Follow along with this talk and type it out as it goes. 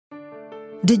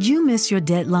Did you miss your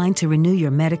deadline to renew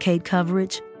your Medicaid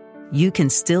coverage? You can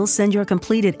still send your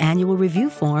completed annual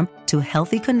review form to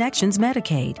Healthy Connections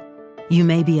Medicaid. You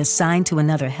may be assigned to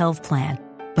another health plan,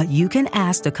 but you can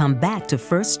ask to come back to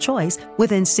First Choice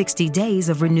within 60 days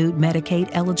of renewed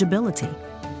Medicaid eligibility.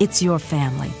 It's your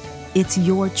family. It's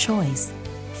your choice.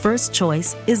 First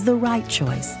Choice is the right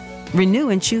choice. Renew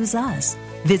and choose us.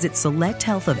 Visit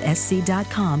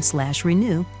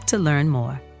selecthealthofsc.com/renew to learn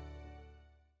more.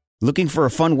 Looking for a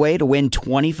fun way to win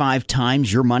 25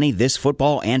 times your money this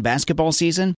football and basketball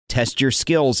season? Test your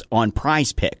skills on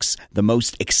Prize Picks, the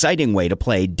most exciting way to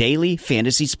play daily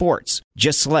fantasy sports.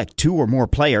 Just select 2 or more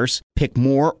players, pick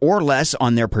more or less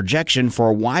on their projection for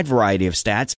a wide variety of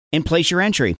stats, and place your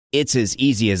entry. It's as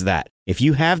easy as that. If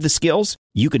you have the skills,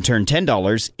 you can turn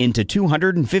 $10 into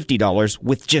 $250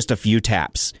 with just a few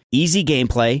taps. Easy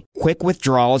gameplay, quick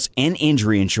withdrawals, and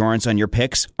injury insurance on your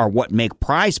picks are what make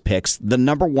Prize Picks the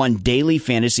 #1 daily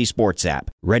fantasy sports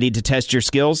app. Ready to test your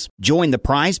skills? Join the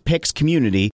Prize Picks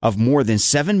community of more than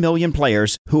 7 million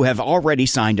players who have already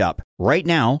signed up. Right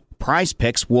now, Prize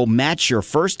Picks will match your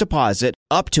first deposit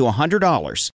up to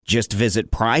 $100. Just visit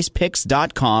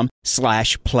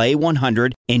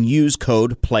prizepicks.com/play100 and use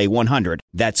code PLAY100.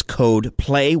 That's code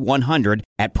PLAY100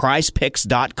 at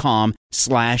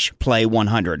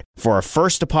prizepicks.com/play100 for a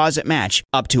first deposit match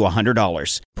up to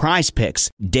 $100. Prize Picks,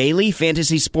 daily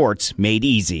fantasy sports made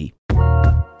easy.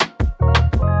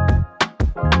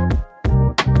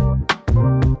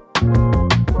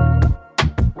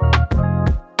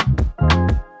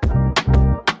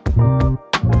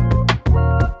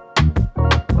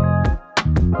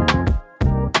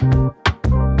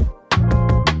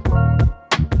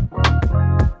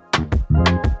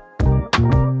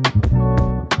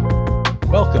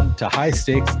 Welcome to High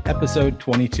Stakes, episode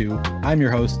 22. I'm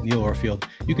your host, Neil Orfield.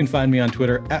 You can find me on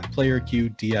Twitter at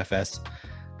PlayerQDFS.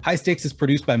 High Stakes is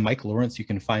produced by Mike Lawrence. You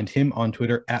can find him on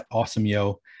Twitter at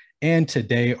AwesomeYo. And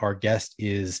today our guest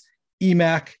is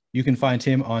EMac. You can find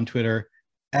him on Twitter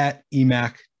at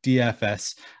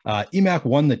EMacDFS. EMac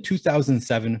won the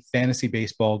 2007 Fantasy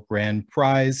Baseball Grand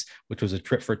Prize, which was a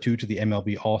trip for 2 to the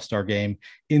MLB All-Star Game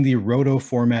in the Roto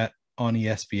format on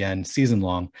ESPN season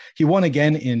long. He won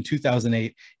again in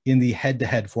 2008 in the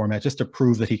head-to-head format just to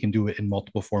prove that he can do it in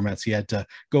multiple formats. He had to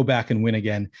go back and win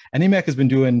again. And EMac has been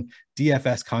doing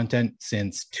DFS content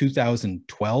since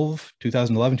 2012,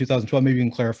 2011, 2012. Maybe you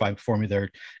can clarify for me there,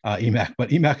 EMac.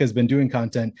 But EMac has been doing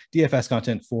content, DFS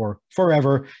content for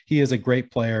forever. He is a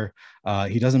great player.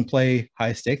 He doesn't play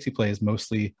high stakes. He plays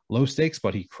mostly low stakes,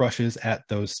 but he crushes at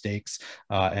those stakes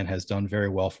and has done very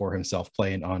well for himself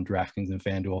playing on DraftKings and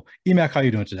FanDuel. EMac, how are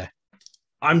you doing today?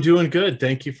 I'm doing good.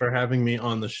 Thank you for having me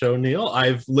on the show, Neil.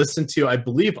 I've listened to, I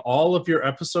believe, all of your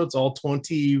episodes, all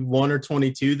 21 or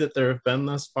 22 that there have been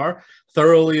thus far.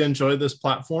 Thoroughly enjoy this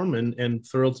platform and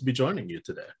thrilled to be joining you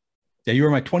today. Yeah, you were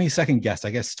my 22nd guest.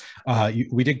 I guess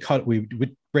we did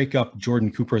break up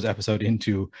Jordan Cooper's episode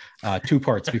into 2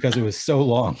 parts because it was so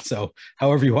long. So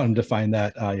however you want to define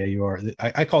that, yeah, you are.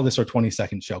 I call this our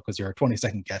 22nd show because you're our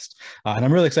 22nd guest. And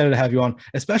I'm really excited to have you on,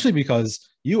 especially because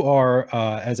you are,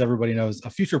 as everybody knows, a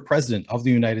future president of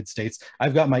the United States.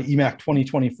 I've got my EMac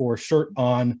 2024 shirt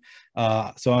on,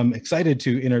 so I'm excited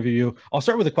to interview you. I'll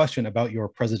start with a question about your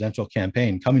presidential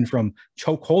campaign coming from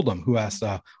Choke Hold'em, who asked,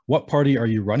 what party are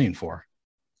you running for?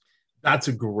 That's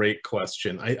a great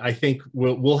question. I think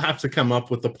we'll have to come up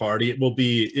with the party. It will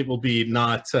be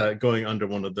not going under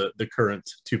one of the current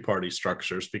 2-party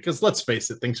structures, because let's face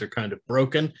it, things are kind of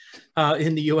broken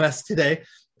in the U.S. today.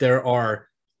 There are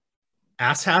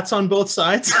asshats on both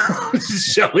sides.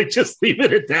 Shall we just leave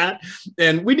it at that?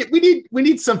 And we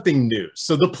need something new.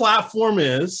 So the platform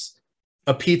is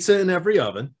a pizza in every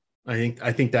oven.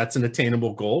 I think that's an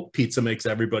attainable goal. Pizza makes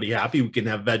everybody happy. We can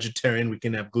have vegetarian, we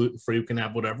can have gluten-free, we can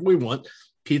have whatever we want.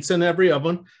 Pizza in every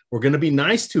oven. We're going to be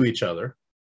nice to each other,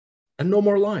 and no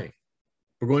more lying.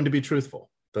 We're going to be truthful.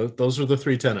 Those are the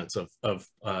 3 tenets of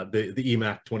the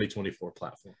EMac 2024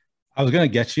 platform. I was going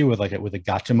to get you with a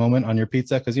gotcha moment on your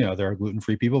pizza because, you know, there are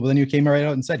gluten-free people, but then you came right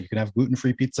out and said you can have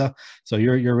gluten-free pizza. So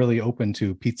you're really open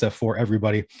to pizza for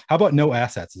everybody. How about no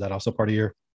assets? Is that also part of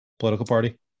your political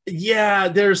party? Yeah,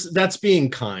 that's being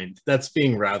kind. That's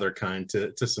being rather kind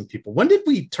to some people. When did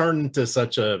we turn into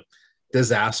such a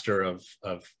disaster of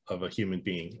a human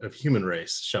being, of human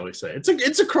race, shall we say?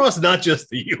 It's across not just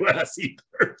the U.S.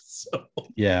 either. So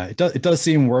yeah, it does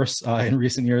seem worse in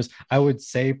recent years. I would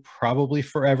say probably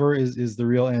forever is the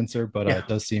real answer, but it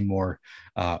does seem more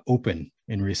open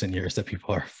in recent years that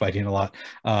people are fighting a lot.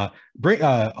 On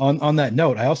that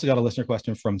note, I also got a listener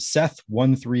question from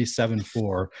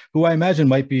Seth1374, who I imagine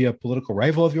might be a political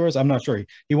rival of yours. I'm not sure.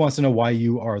 He wants to know why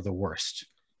you are the worst.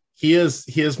 He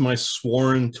is my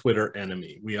sworn Twitter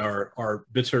enemy. We are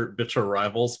bitter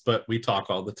rivals, but we talk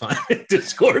all the time in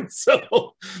Discord.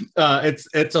 So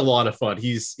it's a lot of fun.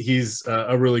 He's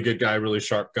a really good guy, really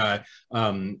sharp guy.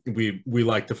 We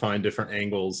like to find different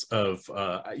angles of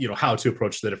how to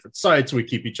approach the different sites. We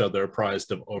keep each other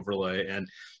apprised of overlay, and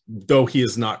though he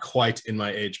is not quite in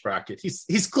my age bracket,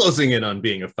 he's closing in on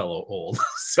being a fellow old.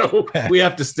 So we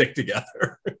have to stick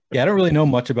together. Yeah, I don't really know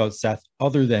much about Seth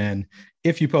other than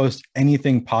if you post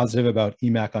anything positive about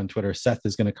EMac on Twitter, Seth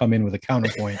is going to come in with a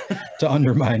counterpoint to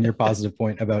undermine your positive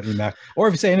point about EMac. Or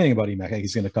if you say anything about EMac, I think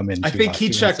he's going to come in. I think he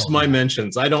checks my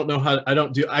mentions. I don't know how.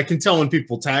 I can tell when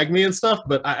people tag me and stuff,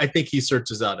 but I think he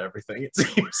searches out everything. It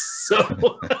seems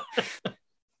so.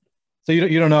 So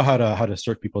you don't know how to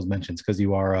sort people's mentions because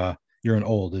you're an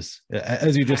old,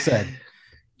 as you just said,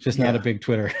 just not a big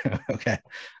Twitter. Okay,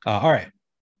 all right.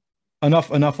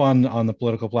 Enough on the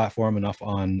political platform. Enough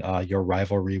on your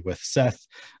rivalry with Seth.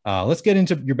 Let's get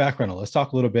into your background. Let's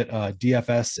talk a little bit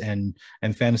DFS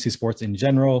and fantasy sports in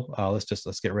general.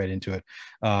 Let's get right into it.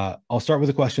 I'll start with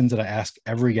the questions that I ask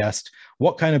every guest.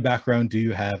 What kind of background do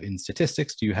you have in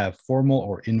statistics? Do you have formal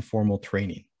or informal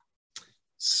training?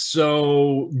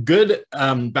 So good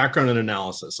background in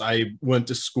analysis. I went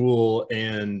to school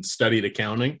and studied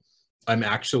accounting. I'm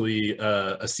actually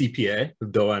a CPA,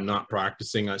 though I'm not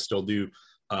practicing. I still do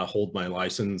hold my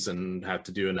license and have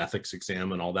to do an ethics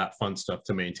exam and all that fun stuff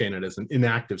to maintain it as an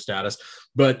inactive status.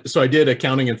 But so I did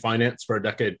accounting and finance for a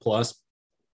decade plus,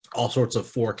 all sorts of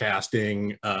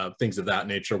forecasting, things of that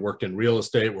nature. Worked in real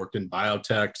estate, worked in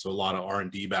biotech, so a lot of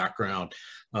R&D background,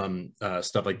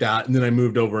 stuff like that. And then I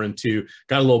moved over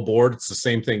got a little bored. It's the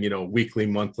same thing, weekly,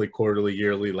 monthly, quarterly,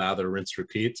 yearly, lather, rinse,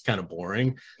 repeat. It's kind of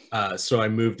boring. So I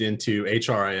moved into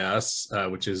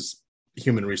HRIS, which is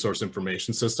human resource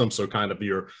information system. So kind of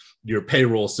your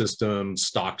payroll system,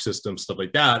 stock system, stuff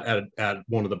like that at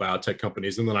one of the biotech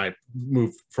companies. And then I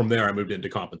moved into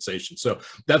compensation. So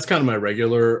that's kind of my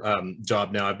regular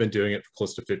job now. I've been doing it for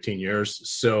close to 15 years.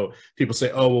 So people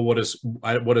say, oh, well,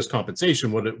 what is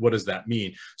compensation? What does that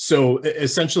mean? So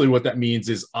essentially what that means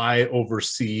is I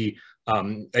oversee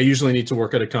I usually need to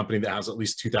work at a company that has at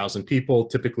least 2,000 people.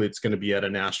 Typically, it's going to be at a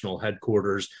national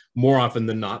headquarters more often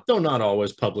than not, though not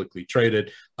always publicly traded.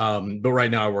 But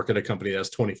right now I work at a company that has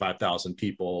 25,000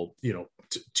 people,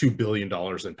 $2 billion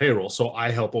in payroll. So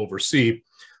I help oversee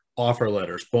offer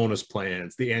letters, bonus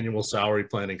plans, the annual salary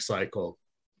planning cycle,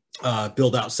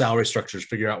 build out salary structures,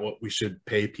 figure out what we should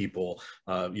pay people,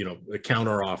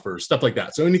 counter offers, stuff like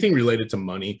that. So anything related to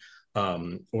money,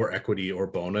 or equity or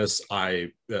bonus,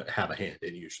 I have a hand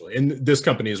in usually. And this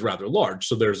company is rather large,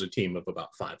 so there's a team of about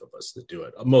 5 of us that do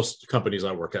it. Most companies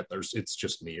I work at, it's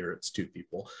just me or it's 2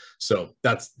 people. So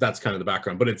that's kind of the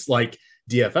background. But it's like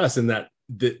DFS in that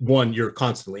one, you're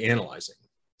constantly analyzing.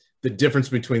 The difference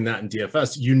between that and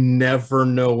DFS, you never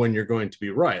know when you're going to be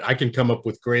right. I can come up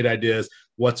with great ideas,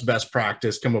 what's best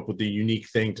practice, come up with the unique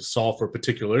thing to solve for a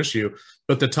particular issue,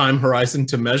 but the time horizon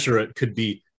to measure it could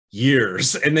be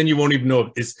years, and then you won't even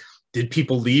know did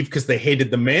people leave because they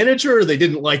hated the manager or they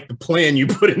didn't like the plan you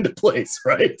put into place,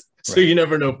 right? So you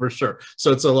never know for sure.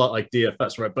 So it's a lot like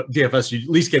DFS, right? But DFS, you at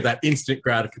least get that instant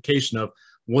gratification of,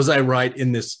 was I right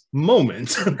in this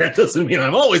moment? That doesn't mean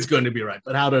I'm always going to be right,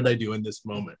 but how did I do in this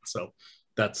moment? So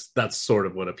that's sort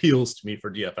of what appeals to me for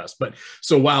DFS. But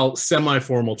so while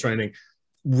semi-formal training,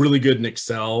 really good in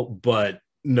Excel, but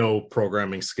no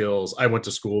programming skills. I went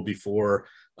to school before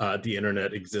the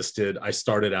internet existed. I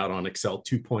started out on Excel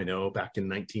 2.0 back in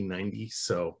 1990.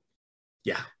 So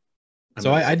yeah.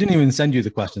 So I didn't even send you the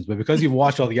questions, but because you've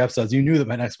watched all the episodes, you knew that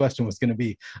my next question was going to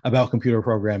be about computer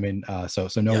programming. So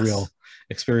no real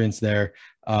experience there.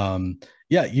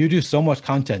 Yeah, you do so much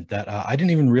content that I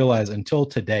didn't even realize until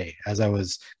today, as I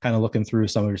was kind of looking through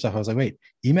some of your stuff. I was like, wait,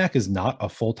 EMac is not a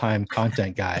full-time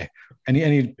content guy. And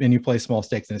you play small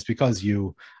stakes, and it's because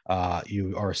you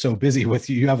are so busy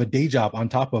you have a day job on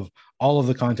top of all of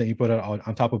the content you put out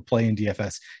on top of playing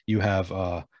DFS. You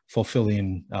have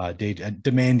fulfilling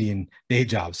demanding day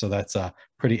job. So that's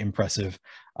pretty impressive.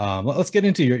 Let's get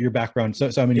into your background. So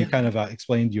I mean, you kind of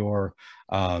explained your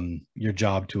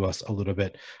job to us a little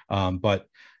bit, but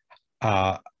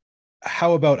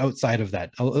how about outside of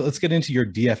that? Let's get into your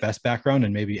DFS background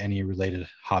and maybe any related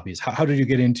hobbies. How did you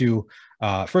get into,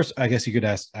 first, I guess you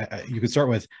could start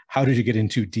with, how did you get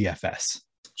into DFS?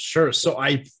 Sure. So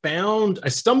I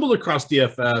stumbled across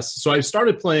DFS. So I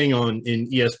started playing in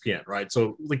ESPN, right?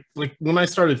 So like when I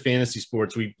started fantasy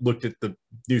sports, we looked at the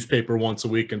newspaper once a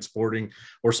week and sporting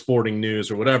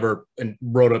news or whatever, and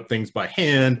wrote up things by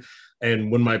hand.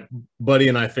 And when my buddy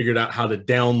and I figured out how to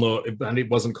download, and it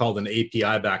wasn't called an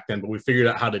API back then, but we figured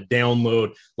out how to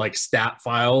download like stat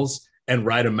files and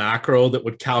write a macro that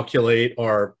would calculate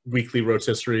our weekly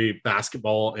rotisserie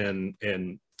basketball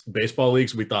and baseball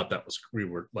leagues, we thought we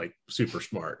were like super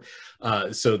smart.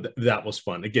 So that was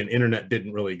fun. Again, internet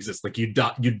didn't really exist. Like you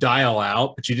dial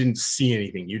out, but you didn't see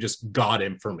anything. You just got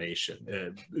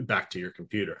information back to your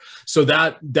computer. So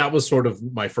that was sort of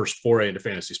my first foray into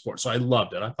fantasy sports. So I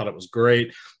loved it. I thought it was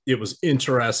great. It was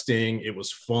interesting. It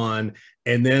was fun.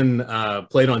 And then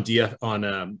played on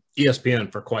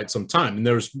ESPN for quite some time.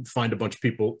 And find a bunch of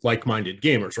people, like-minded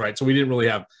gamers, right? So we didn't really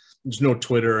have, there's no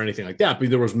Twitter or anything like that,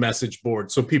 but there was message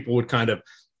boards. So people would kind of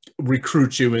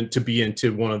recruit you to be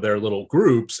into one of their little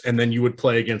groups. And then you would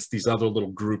play against these other little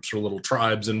groups or little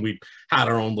tribes. And we had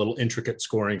our own little intricate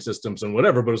scoring systems and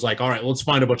whatever, but it was like, all right, let's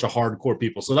find a bunch of hardcore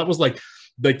people. So that was like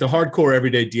the hardcore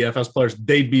everyday DFS players,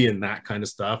 they'd be in that kind of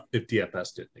stuff if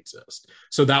DFS didn't exist.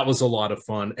 So that was a lot of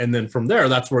fun. And then from there,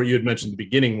 that's where you had mentioned at the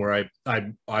beginning, where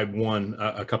I won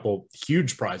a couple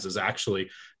huge prizes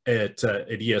actually at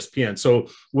ESPN. So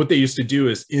what they used to do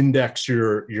is index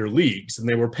your leagues, and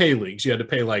they were pay leagues. You had to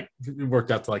pay it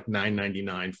worked out to like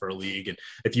 $9.99 for a league. And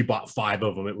if you bought 5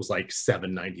 of them, it was like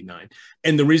 $7.99.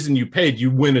 And the reason you paid, you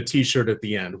win a t-shirt at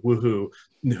the end. Woohoo.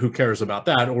 Who cares about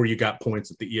that? Or you got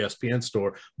points at the ESPN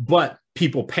store, but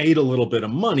people paid a little bit of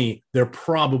money. They're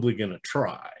probably going to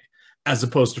try, as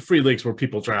opposed to free leagues where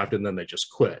people draft and then they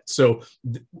just quit. So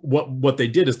what they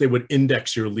did is they would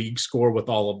index your league score with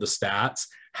all of the stats,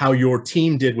 how your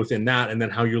team did within that, and then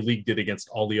how your league did against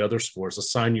all the other scores,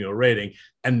 assign you a rating.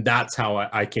 And that's how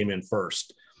I came in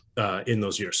first in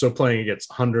those years. So playing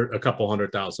against a couple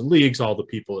 100,000 leagues, all the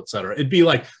people, et cetera. It'd be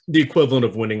like the equivalent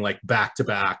of winning like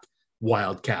back-to-back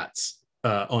Wildcats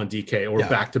on DK, or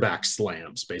back-to-back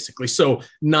slams, basically. So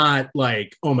not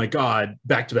like, oh my God,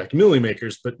 back-to-back Millie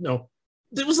Makers, but no,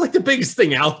 it was like the biggest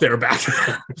thing out there back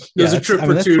then. There's a trip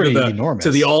or two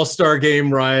to the All-Star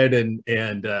game, right? And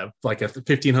like a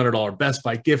 $1,500 Best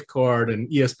Buy gift card and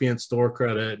ESPN store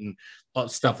credit and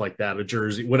stuff like that, a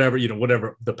jersey,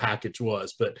 whatever the package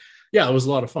was. But yeah, it was a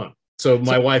lot of fun. So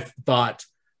my wife thought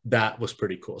that was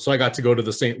pretty cool. So I got to go to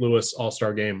the St. Louis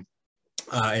All-Star game.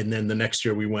 And then the next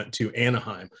year we went to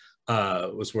Anaheim,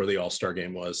 was where the All-Star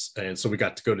game was. And so we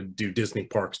got to go to do Disney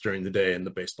parks during the day and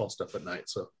the baseball stuff at night.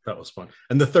 So that was fun.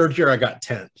 And the third year I got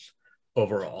 10th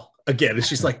overall. Again, it's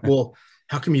just like, well,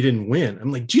 how come you didn't win?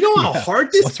 I'm like, do you know how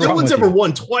hard this? No one's ever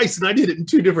won twice, and I did it in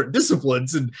 2 different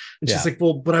disciplines. And she's like,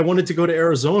 well, but I wanted to go to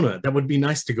Arizona. That would be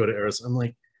nice to go to Arizona. I'm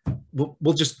like,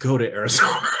 we'll just go to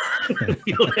Arizona.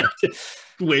 You don't have to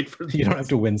wait for. You don't have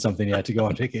to win something yet to go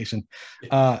on vacation.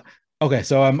 Okay,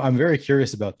 so I'm very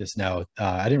curious about this now.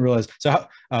 I didn't realize. So,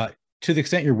 to the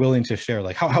extent you're willing to share,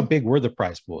 like how big were the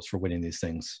prize pools for winning these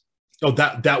things? Oh,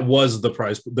 that was the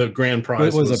prize. The grand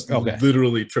prize was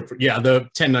literally triple. Yeah, the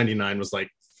 1099 was like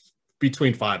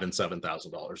between $5,000 and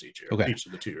 $7,000 each year. Each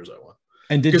of the 2 years I won.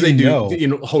 And because they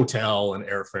do hotel and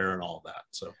airfare and all of that.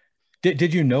 So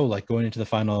did you know, like going into the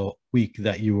final week,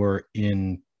 that you were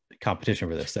in competition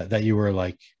for this? That you were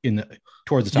like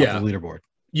towards the top of the leaderboard?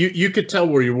 You could tell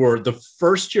where you were. The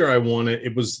first year I won it,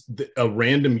 it was a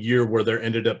random year where there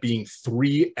ended up being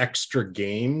 3 extra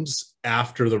games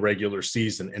after the regular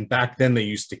season. And back then they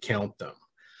used to count them.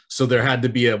 So there had to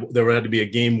be a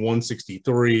game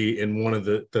 163 in one of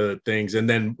the things. And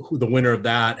then the winner of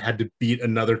that had to beat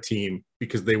another team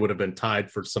because they would have been tied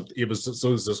for something. It was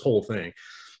this whole thing.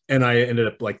 And I ended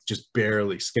up like just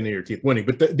barely skinning your teeth winning.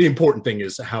 But the important thing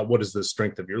is what is the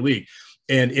strength of your league?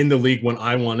 And in the league, when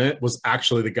I won it, was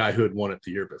actually the guy who had won it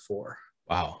the year before.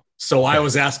 Wow. So I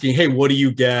was asking, hey, what do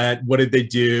you get? What did they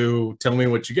do? Tell me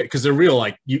what you get. Because they're real,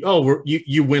 like,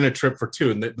 you win a trip for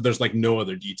 2, and there's like no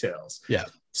other details. Yeah.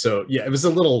 So yeah, it was a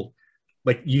little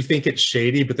like, you think it's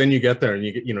shady, but then you get there and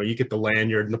you get the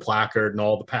lanyard and the placard and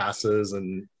all the passes,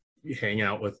 and you hang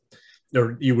out with,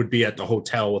 or you would be at the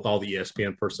hotel with all the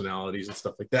ESPN personalities and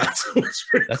stuff like that. So that's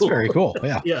cool. Very cool.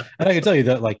 Yeah. Yeah. And I can tell you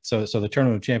that, like, so the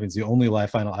Tournament of Champions, the only live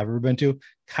final I've ever been to,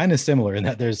 kind of similar in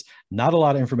that there's not a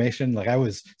lot of information. Like, I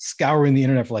was scouring the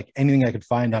internet for like anything I could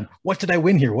find on what did I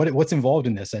win here? What's involved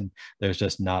in this? And there's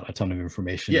just not a ton of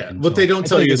information. Yeah. What they don't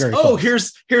tell you is,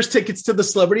 here's tickets to the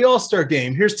Celebrity All-Star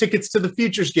game. Here's tickets to the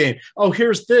Futures game. Oh,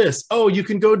 here's this. Oh, you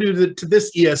can go to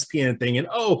this ESPN thing. And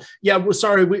oh yeah, we're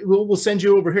sorry. We'll send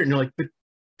you over here. And you're like, but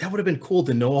that would have been cool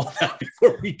to know all that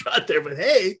before we got there. But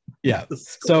hey, yeah. Cool.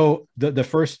 So the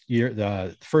first year,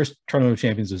 the first Tournament of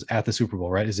Champions was at the Super Bowl,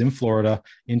 right? Is in Florida,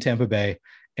 in Tampa Bay,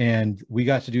 and we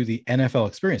got to do the NFL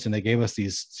experience, and they gave us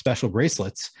these special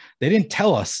bracelets. They didn't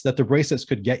tell us that the bracelets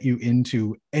could get you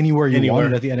into anywhere you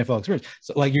wanted at the NFL experience.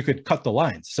 So like you could cut the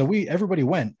lines. So everybody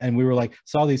went, and we were like,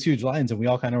 saw these huge lines, and we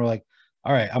all kind of were like,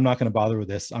 all right, I'm not going to bother with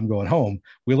this. I'm going home.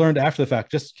 We learned after the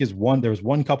fact, just because there was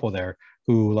one couple there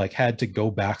who like had to go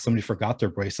back. Somebody forgot their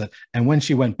bracelet. And when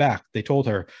she went back, they told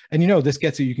her, and this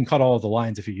gets you can cut all of the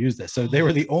lines if you use this. So they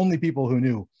were the only people who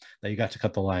knew that you got to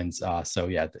cut the lines. So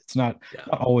yeah, it's not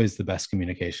always the best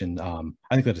communication.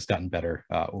 I think that it's gotten better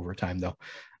over time though.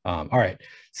 All right.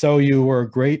 So you were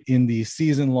great in the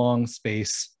season-long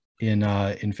space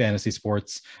in fantasy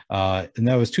sports. And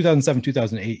that was 2007,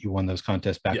 2008, you won those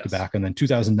contests back to back. And then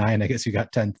 2009, I guess you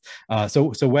got 10th.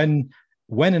 So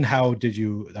when and how did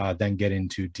you then get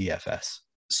into DFS?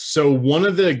 So one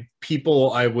of the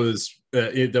people I was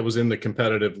that was in the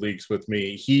competitive leagues with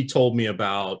me, he told me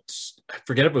about, I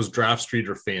forget if it was Draft Street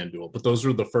or FanDuel, but those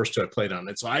were the first two I played on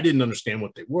it. So I didn't understand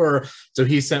what they were. So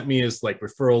he sent me his like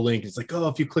referral link. It's like, oh,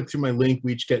 if you click through my link,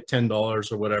 we each get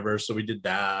 $10 or whatever. So we did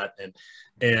that.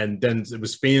 And then it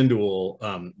was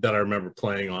FanDuel that I remember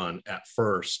playing on at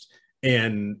first.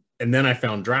 And then I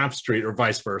found Draft Street, or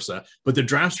vice versa. But the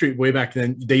Draft Street way back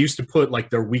then, they used to put like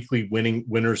their weekly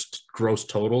winners gross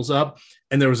totals up.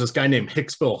 And there was this guy named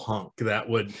Hicksville Hunk that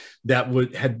would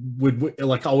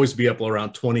like always be up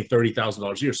around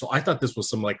 $20,000-$30,000 a year. So I thought this was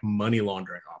some like money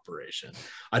laundering operation.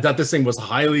 I thought this thing was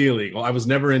highly illegal. I was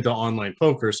never into online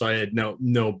poker, so I had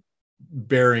no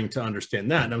bearing to understand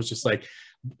that. And I was just like,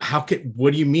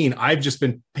 what do you mean? I've just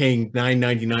been paying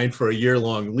 $9.99 for a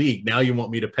year-long league. Now you want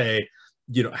me to pay,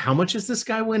 how much is this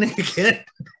guy winning again?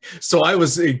 So I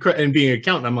was, and being an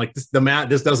accountant, I'm like,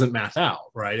 this doesn't math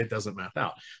out, right? It doesn't math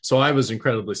out. So I was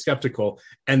incredibly skeptical.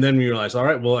 And then we realized, all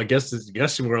right, well, I guess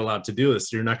we're allowed to do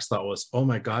this. Your next thought was, oh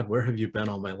my God, where have you been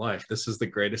all my life? This is the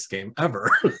greatest game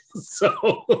ever.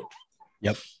 So.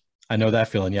 Yep. I know that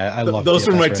feeling. Yeah, I love those.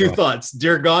 Were my two thoughts.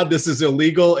 Dear God, this is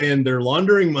illegal and they're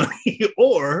laundering money,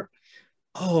 or,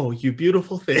 oh, you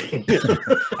beautiful thing.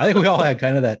 I think we all had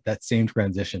kind of that same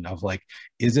transition of like,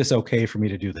 is this okay for me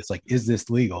to do this? Like, is this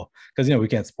legal? Because we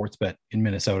can't sports bet in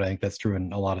Minnesota. I think that's true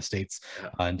in a lot of states.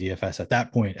 And DFS at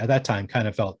that time kind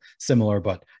of felt similar.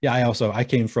 But yeah, I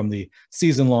came from the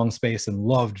season-long space and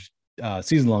loved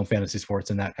season-long fantasy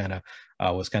sports, and that kind of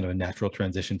was kind of a natural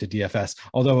transition to DFS.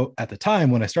 Although at the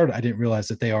time when I started, I didn't realize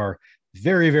that they are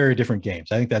very, very different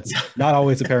games. I think that's not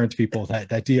always apparent to people that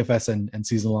DFS and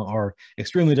season-long are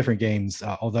extremely different games,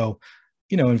 although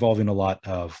involving a lot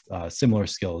of similar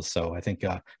skills. So I think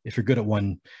if you're good at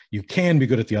one, you can be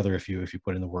good at the other if you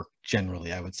put in the work.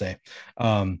 Generally, I would say.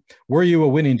 Were you a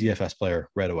winning DFS player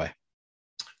right away?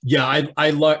 Yeah,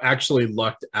 I actually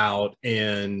lucked out,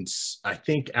 and I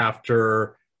think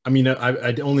after, I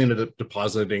only ended up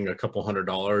depositing a couple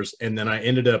 $100, and then I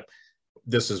ended up,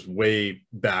 this is way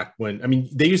back when,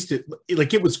 they used to,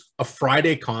 like, it was a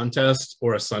Friday contest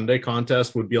or a Sunday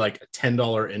contest would be like a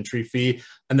 $10 entry fee,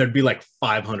 and there'd be like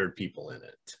 500 people in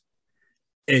it.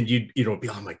 And you'd be,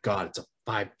 oh my God, it's a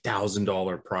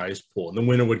 $5,000 prize pool. And the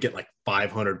winner would get like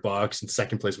 $500, and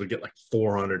second place would get like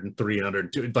 400 and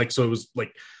 300. Like, so it was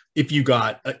like, if you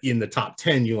got in the top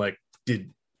 10, you like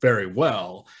did very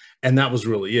well. And that was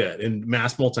really it. And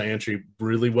mass multi-entry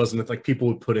really wasn't, like, people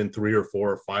would put in 3 or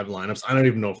 4 or 5 lineups. I don't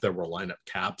even know if there were lineup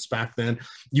caps back then.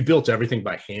 You built everything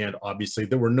by hand. Obviously,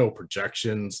 there were no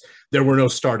projections. There were no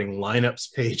starting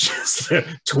lineups pages.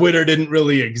 Twitter didn't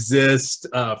really exist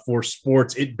for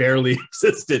sports. It barely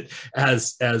existed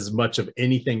as much of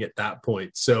anything at that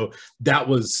point. So that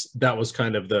was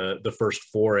kind of the first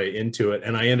foray into it.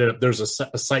 And I ended up, there's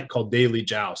a site called Daily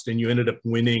Joust, and you ended up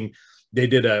winning. They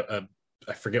did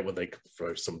I forget what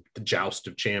for some joust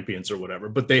of champions or whatever,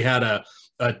 but they had a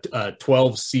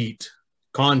 12-seat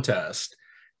contest,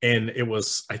 and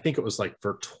I think it was like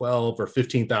for $12,000 or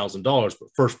 $15,000, but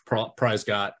first prize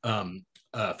got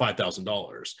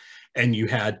 $5,000, and you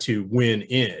had to win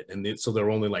in. And so there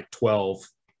were only like 12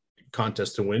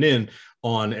 contests to win in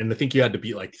on, and I think you had to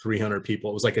beat like 300 people.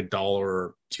 It was like $1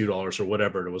 or $2 or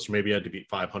whatever it was. Maybe you had to beat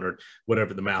 500,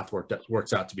 whatever the math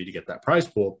works out to be to get that prize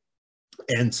pool.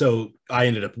 And so I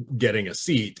ended up getting a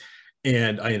seat,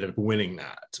 and I ended up winning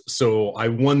that. So I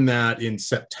won that in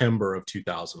September of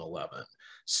 2011.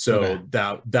 So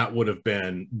okay. that would have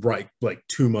been right like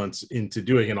 2 months into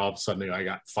doing it, and all of a sudden I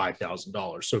got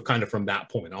 $5,000. So kind of from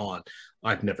that point on,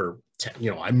 I've never,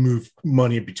 I move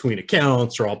money between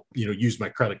accounts, or I'll, use my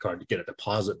credit card to get a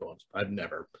deposit bonus. I've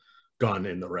never gone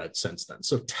in the red since then.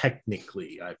 So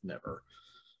technically I've never,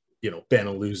 been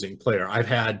a losing player. I've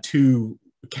had 2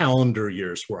 calendar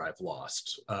years where I've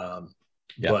lost.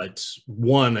 Yeah. But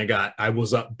one, I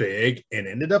was up big and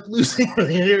ended up losing.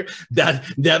 That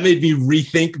made me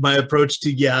rethink my approach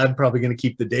to, I'm probably going to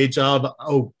keep the day job.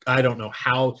 Oh, I don't know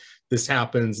how this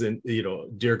happens. And,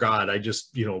 dear God, I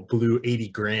just, blew 80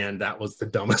 grand. That was the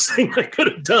dumbest thing I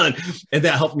could have done. And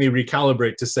that helped me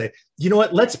recalibrate to say, you know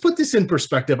what, let's put this in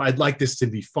perspective. I'd like this to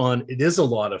be fun. It is a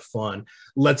lot of fun.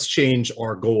 Let's change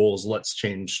our goals. Let's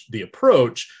change the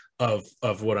approach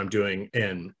of what I'm doing.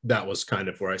 And that was kind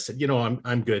of where I said,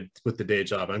 I'm good with the day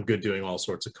job. I'm good doing all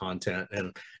sorts of content,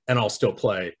 and I'll still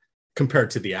play compared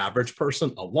to the average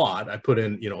person a lot. I put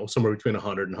in, somewhere between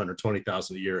 100 and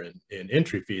 120,000 a year in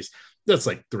entry fees. That's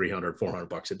like 300, 400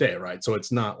 bucks a day. Right. So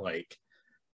it's not like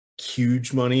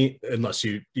huge money unless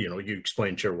you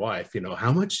explain to your wife,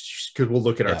 how much, because we'll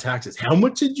look at our taxes. How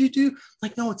much did you do?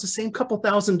 Like, no, it's the same couple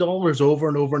 $1,000s over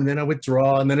and over. And then I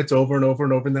withdraw, and then it's over and over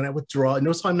and over. And then I withdraw.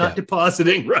 No, so I'm not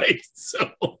depositing. Right.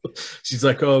 So she's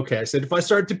like, oh, okay. I said, if I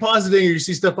start depositing or you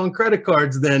see stuff on credit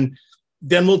cards, then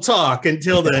we'll talk.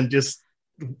 Until then, just,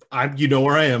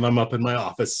 where I am. I'm up in my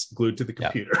office, glued to the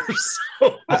computer.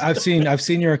 So. I've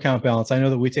seen your account balance. I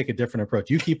know that we take a different approach.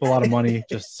 You keep a lot of money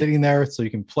just sitting there so you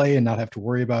can play and not have to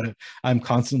worry about it. I'm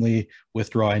constantly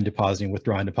withdrawing, depositing.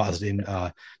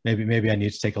 Maybe I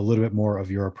need to take a little bit more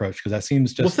of your approach, because that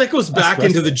seems just. Well, if that goes back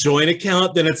into the joint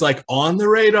account, then it's like on the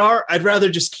radar. I'd rather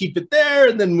just keep it there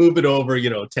and then move it over,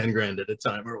 10 grand at a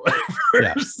time or whatever.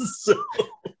 Yeah. So.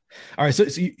 All right. So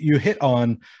you hit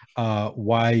on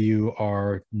why you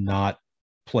are not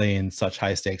playing such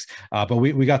high stakes. But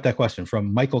we got that question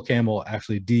from Michael Campbell,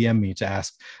 actually DM me to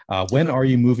ask, when are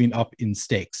you moving up in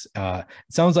stakes? It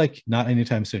sounds like not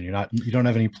anytime soon. You don't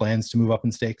have any plans to move up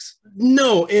in stakes?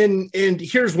 No. And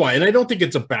here's why. And I don't think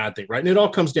it's a bad thing, right? And it all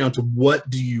comes down to, what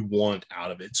do you want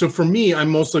out of it? So for me, I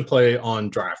mostly play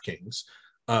on DraftKings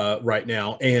right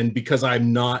now. And because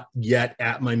I'm not yet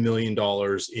at my $1 million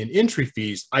in entry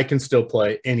fees, I can still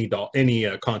play any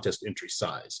contest entry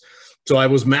size. So I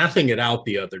was mathing it out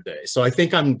the other day. So I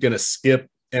think I'm going to skip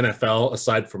NFL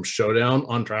aside from Showdown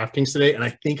on DraftKings today. And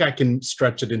I think I can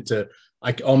stretch it into,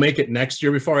 I'll make it next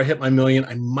year before I hit my $1 million.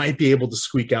 I might be able to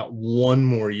squeak out one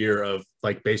more year of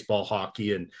like baseball,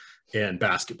 hockey, and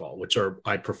basketball, which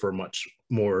I prefer much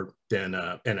more than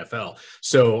NFL.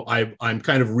 So I'm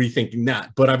kind of rethinking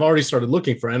that, but I've already started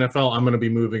looking for NFL. I'm going to be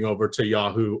moving over to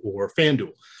Yahoo or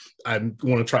FanDuel. I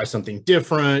want to try something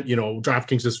different.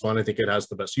 DraftKings is fun. I think it has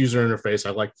the best user interface. I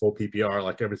like full PPR. I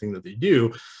like everything that they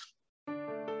do.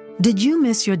 Did you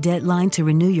miss your deadline to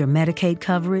renew your Medicaid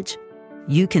coverage?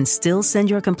 You can still send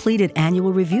your completed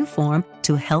annual review form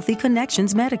to Healthy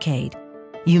Connections Medicaid.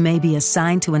 You may be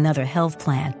assigned to another health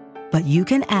plan, but you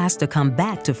can ask to come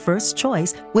back to First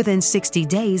Choice within 60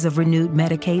 days of renewed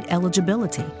Medicaid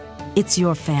eligibility. It's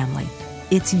your family.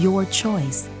 It's your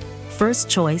choice. First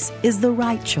Choice is the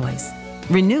right choice.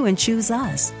 Renew and choose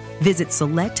us. Visit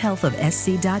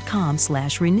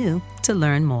selecthealthofsc.com/renew to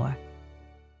learn more.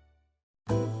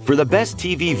 For the best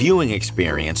TV viewing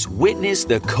experience, witness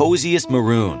the coziest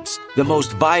maroons, the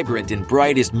most vibrant and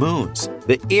brightest moons,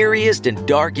 the eeriest and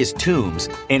darkest tombs,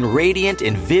 and radiant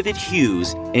and vivid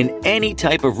hues in any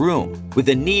type of room with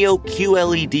the Neo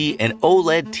QLED and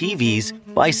OLED TVs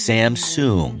by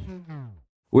Samsung.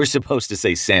 We're supposed to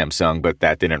say Samsung, but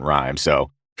that didn't rhyme,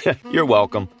 so you're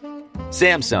welcome.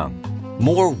 Samsung,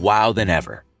 more wow than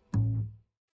ever.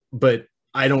 But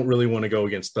I don't really want to go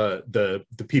against the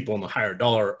people in the higher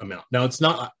dollar amount. Now, it's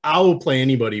not, I will play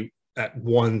anybody at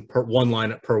one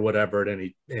lineup per whatever at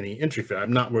any entry fee.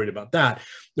 I'm not worried about that,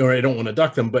 or I don't want to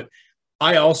duck them. But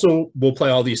I also will play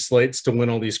all these slates to win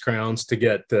all these crowns to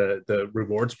get the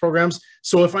rewards programs.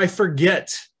 So if I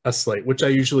forget a slate, which I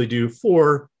usually do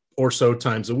 4 or so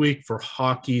times a week for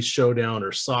hockey, Showdown,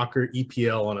 or soccer,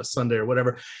 EPL on a Sunday or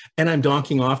whatever, and I'm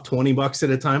donking off $20 at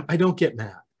a time, I don't get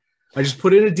mad. I just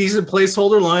put in a decent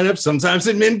placeholder lineup. Sometimes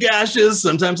it min gashes.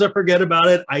 Sometimes I forget about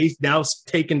it. I now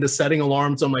taken to setting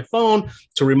alarms on my phone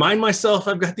to remind myself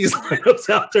I've got these lineups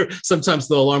out there. Sometimes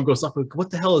the alarm goes off. Like, what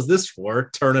the hell is this for?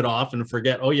 Turn it off and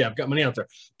forget, oh yeah, I've got money out there.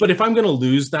 But if I'm going to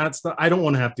lose that stuff, I don't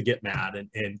want to have to get mad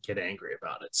and get angry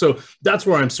about it. So that's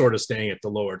where I'm sort of staying at the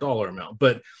lower dollar amount.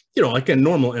 But like a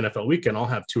normal NFL weekend, I'll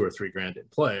have 2 or 3 grand in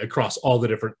play across all the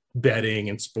different betting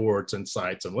and sports and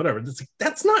sites and whatever.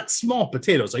 That's not small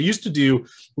potatoes. I used to do,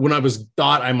 when I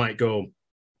thought I might go,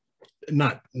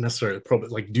 not necessarily pro,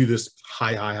 but like do this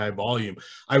high volume,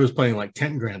 I was playing like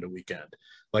 10 grand a weekend,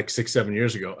 like 6-7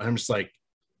 years ago. And I'm just like,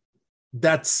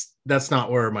 that's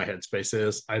not where my headspace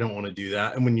is. I don't want to do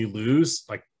that. And when you lose,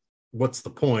 like, what's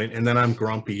the point? And then I'm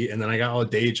grumpy, and then I got a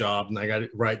day job and I got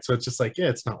it right. So it's just like, yeah,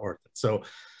 it's not worth it. So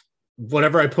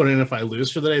whatever I put in, if I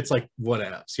lose for the day, it's like,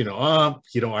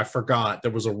 whatevs, I forgot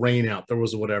there was a rain out, there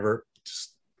was a whatever.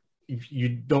 Just, you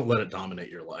don't let it dominate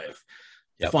your life.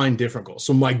 Yep. Find different goals.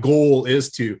 So my goal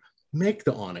is to make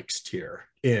the Onyx tier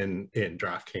in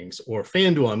DraftKings or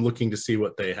FanDuel. I'm looking to see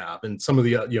what they have. And some of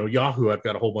the, Yahoo, I've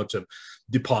got a whole bunch of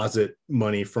deposit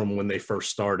money from when they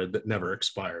first started that never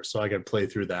expires. So I got to play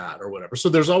through that or whatever. So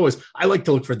there's always, I like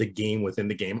to look for the game within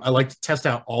the game. I like to test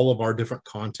out all of our different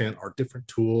content, our different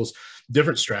tools,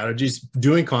 different strategies.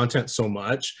 Doing content so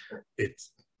much,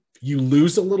 you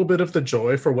lose a little bit of the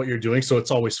joy for what you're doing. So it's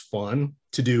always fun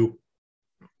to do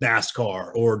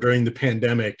NASCAR, or during the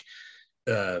pandemic,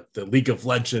 the League of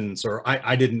Legends, or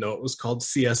I didn't know it was called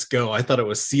CSGO. I thought it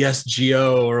was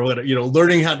CSGO or whatever,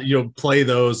 learning how to, play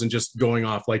those and just going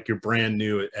off like you're brand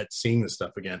new at seeing this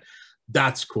stuff again.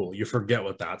 That's cool. You forget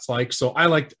what that's like. So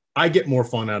I get more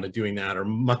fun out of doing that, or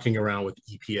mucking around with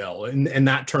EPL. And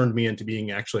that turned me into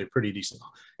being actually a pretty decent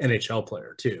NHL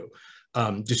player too.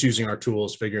 Just using our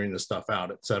tools, figuring this stuff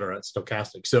out, et cetera, at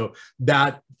Stochastic. So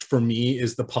that for me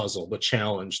is the puzzle, the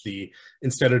challenge,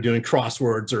 instead of doing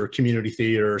crosswords or community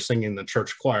theater or singing the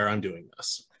church choir, I'm doing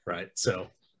this, right? So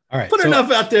all right, put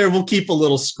enough out there. We'll keep a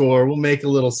little score. We'll make a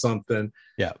little something.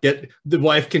 Yeah. The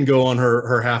wife can go on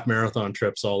her half marathon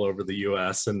trips all over the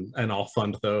US and I'll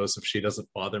fund those if she doesn't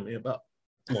bother me about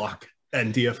block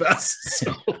and DFS.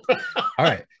 So. All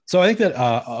right. So I think that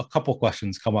a couple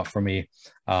questions come up for me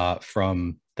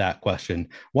from that question.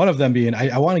 One of them being,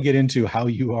 I want to get into how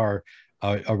you are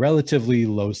a relatively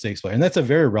low stakes player. And that's a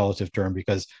very relative term,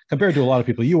 because compared to a lot of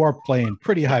people, you are playing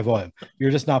pretty high volume. You're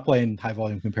just not playing high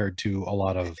volume compared to a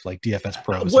lot of like DFS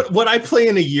pros. What I play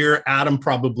in a year, Adam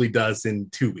probably does in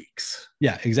 2 weeks.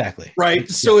 Yeah, exactly. Right.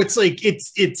 So it's like,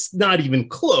 it's not even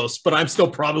close, but I'm still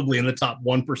probably in the top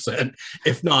 1%,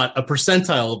 if not a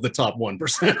percentile of the top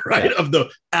 1%, right? Yeah. Of the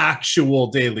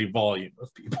actual daily volume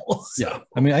of people. So. Yeah.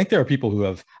 I mean, I think there are people who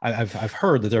have, I've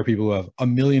heard that there are people who have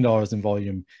 $1 million in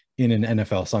volume in an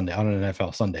NFL Sunday, on an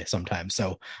NFL Sunday sometimes.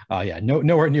 So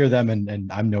nowhere near them,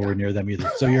 and I'm nowhere near them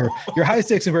either. So you're high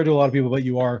stakes compared to a lot of people, but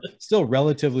you are still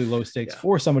relatively low stakes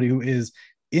for somebody who is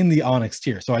in the Onyx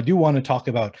tier. So I do want to talk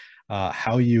about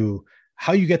how you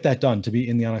get that done to be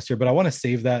in the Onyx tier, but I want to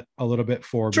save that a little bit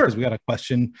because we got a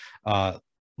question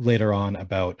later on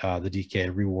about the DK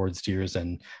rewards tiers,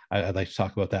 and I'd like to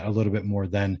talk about that a little bit more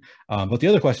then. But the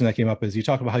other question that came up is, you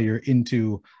talk about how you're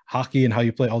into hockey and how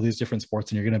you play all these different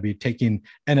sports, and you're going to be taking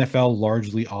NFL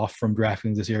largely off from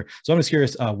DraftKings this year. So I'm just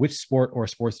curious, which sport or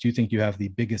sports do you think you have the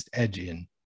biggest edge in?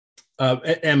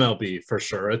 MLB for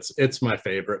sure. It's my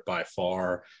favorite by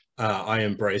far. I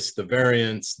embrace the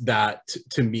variance. That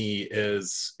to me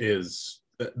is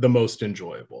the most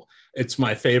enjoyable. It's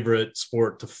my favorite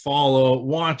sport to follow.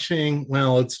 Watching,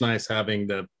 well, it's nice having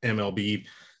the MLB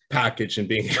package and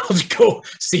being able to go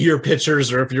see your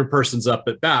pitchers, or if your person's up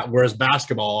at bat. Whereas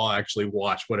basketball, I'll actually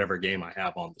watch whatever game I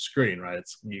have on the screen, right?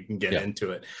 You can get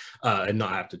into it and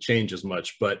not have to change as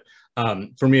much. But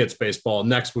for me, it's baseball.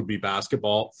 Next would be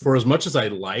basketball. For as much as I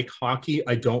like hockey,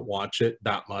 I don't watch it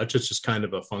that much. It's just kind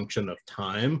of a function of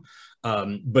time.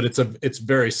 But it's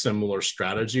very similar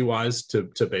strategy wise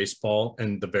to baseball,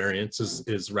 and the variance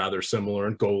is rather similar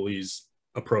in goalies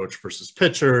approach versus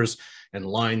pitchers, and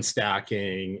line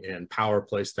stacking and power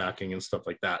play stacking and stuff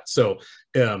like that. So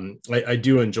I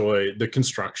do enjoy the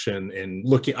construction and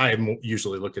looking. I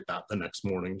usually look at that the next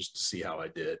morning just to see how I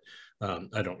did.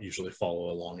 I don't usually follow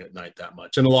along at night that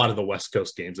much. And a lot of the West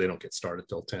Coast games, they don't get started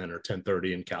till 10 or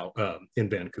 10:30 in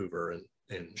Vancouver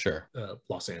and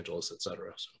Los Angeles, et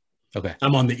cetera. So. Okay.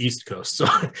 I'm on the East Coast, so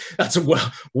that's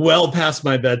well past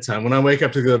my bedtime. When I wake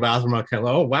up to go to the bathroom, I'm kind of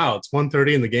like, oh, wow, it's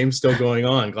 1:30 and the game's still going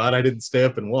on. Glad I didn't stay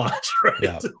up and watch,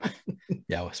 right?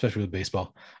 Yeah, especially with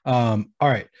baseball. All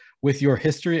right. With your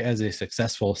history as a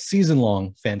successful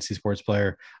season-long fantasy sports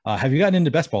player, have you gotten into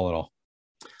best ball at all?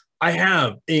 I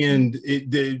have. And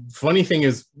the funny thing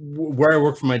is, where I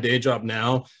work for my day job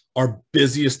now, our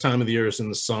busiest time of the year is in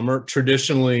the summer.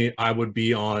 Traditionally, I would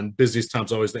be on busiest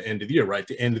times, always the end of the year, right?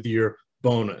 The end of the year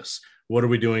bonus. What are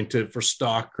we doing for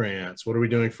stock grants? What are we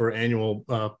doing for annual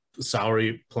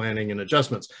salary planning and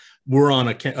adjustments? We're on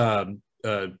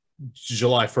a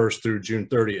July 1st through June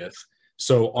 30th.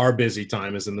 So our busy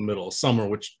time is in the middle of summer,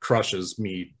 which crushes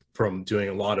me from doing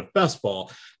a lot of best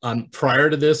ball. Prior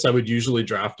to this, I would usually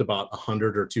draft about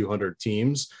 100 or 200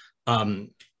 teams.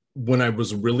 When I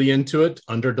was really into it,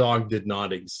 underdog did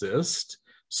not exist.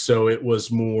 So it was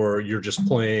more, you're just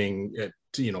playing at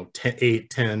 8,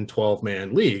 10, 12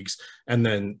 man leagues, and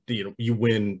then you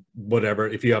win whatever.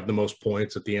 If you have the most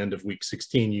points at the end of week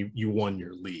 16, you won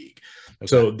your league. Okay.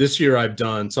 So this year I've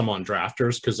done some on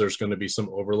drafters because there's going to be some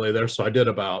overlay there. So I did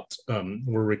about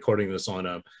we're recording this on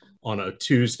a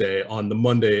Tuesday. On the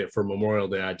Monday for Memorial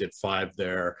Day, I did 5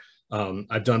 there.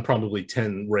 I've done probably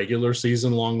 10 regular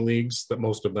season long leagues, that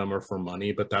most of them are for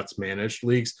money, but that's managed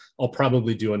leagues. I'll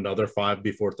probably do another 5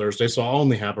 before Thursday. So I'll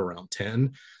only have around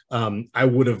 10. I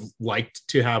would have liked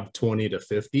to have 20 to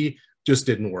 50, just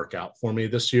didn't work out for me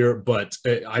this year, but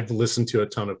I've listened to a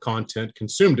ton of content,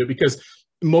 consumed it, because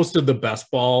most of the best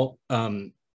ball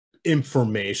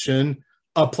information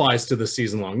applies to the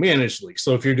season-long managed league.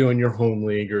 So if you're doing your home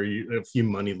league or a few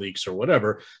money leagues or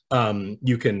whatever,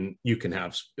 you can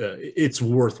have it's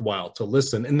worthwhile to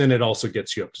listen. And then it also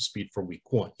gets you up to speed for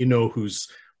week 1. You know who's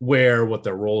where, what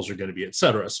their roles are going to be,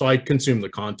 etc. So I consume the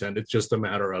content. It's just a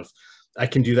matter of I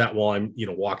can do that while I'm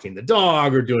walking the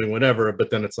dog or doing whatever. But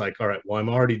then it's like, all right, well, I'm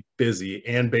already busy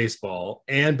and baseball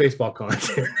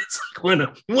content. It's like, when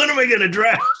am I going to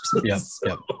draft? Yep.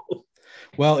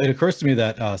 Well, it occurs to me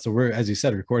that, so we're, as you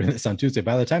said, recording this on Tuesday.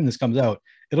 By the time this comes out,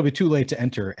 it'll be too late to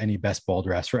enter any best ball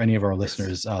drafts for any of our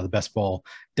listeners. The best ball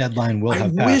deadline will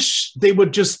have passed. I wish they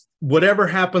would just, whatever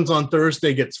happens on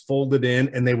Thursday gets folded in,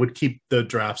 and they would keep the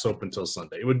drafts open till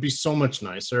Sunday. It would be so much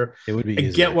nicer. It would be easier.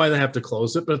 I get why they have to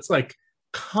close it, but it's like,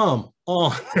 come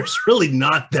on. There's really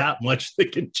not that much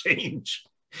that can change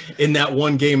in that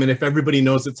one game. And if everybody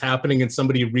knows it's happening and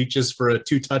somebody reaches for a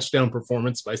 2-touchdown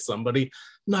performance by somebody,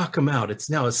 knock them out. It's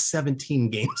now a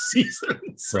 17-game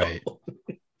season. So right.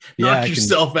 Knock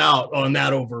yourself out on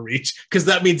that overreach, because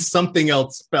that means something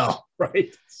else fell,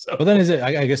 right? So. But then is it,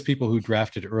 I guess people who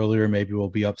drafted earlier maybe will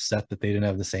be upset that they didn't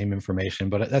have the same information,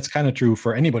 but that's kind of true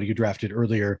for anybody who drafted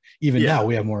earlier. Even now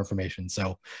we have more information.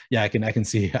 So yeah, I can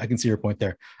see your point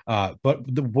there. But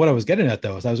what I was getting at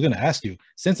though, is I was going to ask you,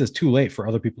 since it's too late for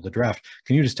other people to draft,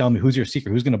 can you just tell me who's your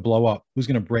secret? Who's going to blow up? Who's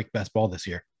going to break best ball this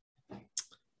year?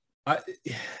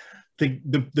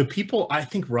 The people, I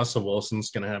think Russell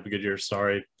Wilson's going to have a good year.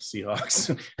 Sorry,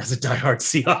 Seahawks. As a diehard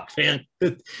Seahawks fan,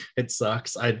 it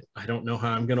sucks. I don't know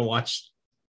how I'm going to watch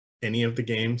any of the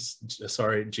games.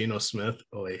 Sorry, Geno Smith.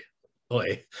 Oy.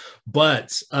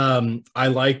 But I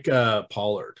like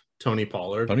Pollard. Tony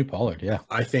Pollard, yeah.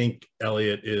 I think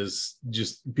Elliott is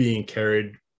just being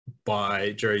carried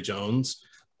by Jerry Jones.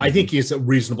 I think he's a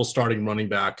reasonable starting running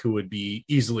back who would be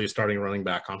easily a starting running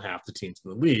back on half the teams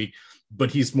in the league, but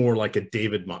he's more like a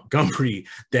David Montgomery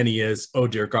than he is, oh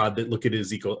dear God, that look at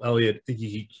Ezekiel Elliott.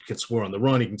 He can score on the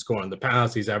run. He can score on the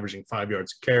pass. He's averaging 5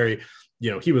 yards a carry.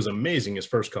 He was amazing his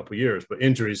first couple of years, but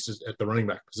injuries at the running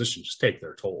back position just take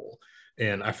their toll.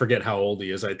 And I forget how old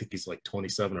he is. I think he's like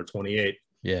 27 or 28.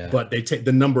 Yeah. But they take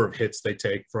the number of hits they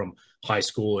take from high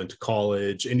school into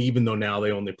college. And even though now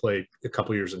they only play a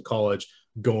couple years in college,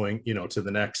 going, to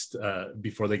the next,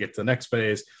 before they get to the next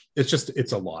phase,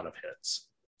 it's a lot of hits.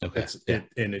 Okay. I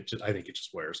think it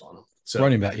just wears on them. So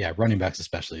running backs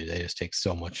especially, they just take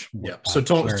so much. Yeah. So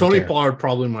Tony Pollard,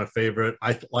 probably my favorite.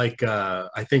 I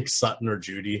think Sutton or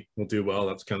Judy will do well.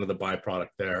 That's kind of the byproduct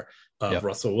there of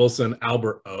Russell Wilson.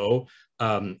 Albert O.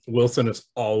 Wilson is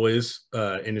always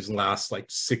in his last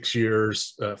 6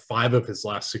 years, 5 of his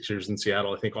last 6 years in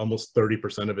Seattle, I think almost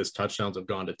 30% of his touchdowns have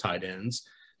gone to tight ends.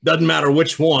 Doesn't matter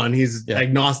which one, he's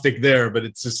agnostic there, but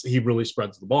it's just he really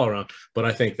spreads the ball around. But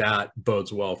I think that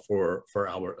bodes well for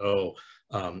Albert O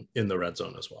in the red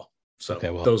zone as well. So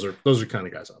those are kind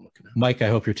of guys I'm looking at. Mike, I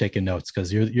hope you're taking notes,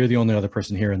 because you're the only other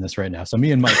person hearing this right now. So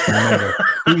me and Mike can remember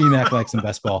who EMac likes in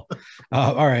best ball.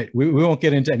 All right, we won't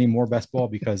get into any more best ball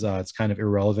because it's kind of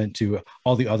irrelevant to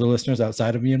all the other listeners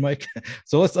outside of me and Mike.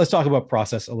 So let's talk about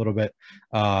process a little bit.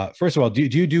 First of all, do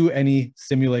you do any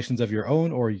simulations of your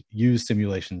own or use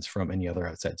simulations from any other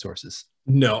outside sources?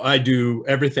 No, I do.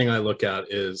 Everything I look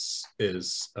at is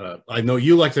I know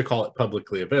you like to call it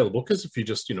publicly available, because if you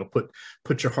just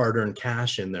put your hard-earned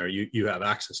cash in there, you have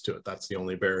access to it. That's the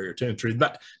only barrier to entry.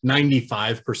 But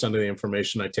 95% of the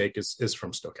information I take is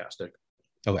from Stochastic.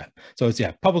 Okay, so it's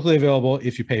publicly available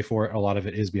if you pay for it. A lot of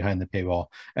it is behind the paywall,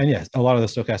 and yes, a lot of the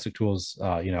Stochastic tools,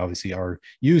 obviously are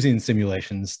using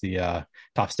simulations. The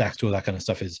Top Stacks tool, that kind of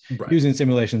stuff, is using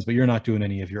simulations, but you're not doing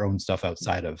any of your own stuff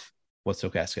outside of what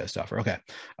Stochastic has to offer. Okay.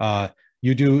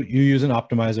 You use an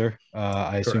optimizer.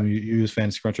 I assume you use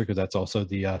Fantasy Cruncher, because that's also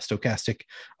the Stochastic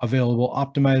available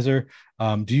optimizer.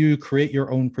 Do you create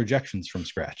your own projections from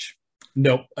scratch?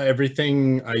 Nope.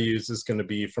 Everything I use is going to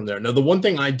be from there. Now, the one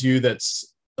thing I do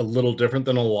that's a little different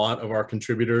than a lot of our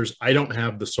contributors. I don't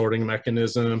have the sorting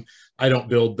mechanism. I don't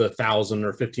build the 1,000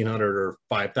 or 1,500 or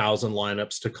 5,000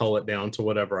 lineups to cull it down to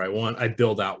whatever I want. I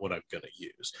build out what I'm going to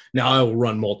use. Now I will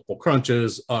run multiple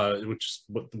crunches, which is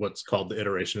what's called the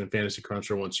iteration in Fantasy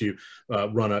Cruncher. Once you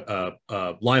run a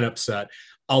lineup set,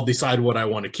 I'll decide what I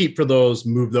want to keep for those,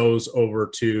 move those over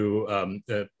to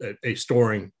a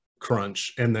storing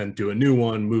crunch, and then do a new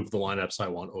one, move the lineups I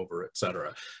want over,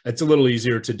 etc. It's a little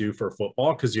easier to do for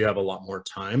football because you have a lot more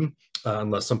time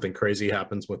unless something crazy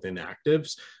happens with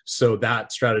inactives. So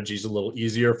that strategy is a little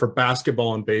easier. For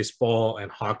basketball and baseball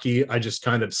and hockey, I just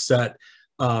kind of set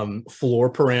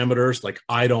floor parameters. Like,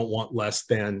 I don't want less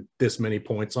than this many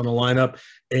points on a lineup,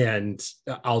 and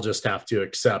I'll just have to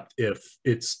accept if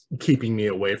it's keeping me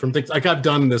away from things. Like, I've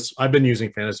done this. I've been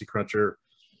using Fantasy Cruncher.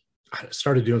 I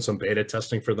started doing some beta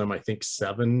testing for them, I think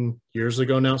 7 years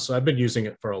ago now. So I've been using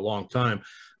it for a long time.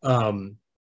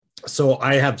 So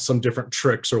I have some different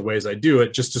tricks or ways I do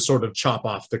it just to sort of chop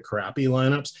off the crappy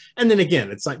lineups. And then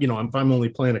again, it's not, if I'm only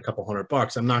playing a couple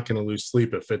 $100, I'm not going to lose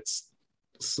sleep if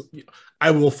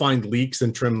I will find leaks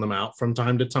and trim them out from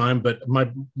time to time. But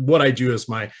what I do is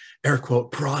my air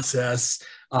quote process.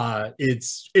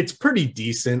 It's pretty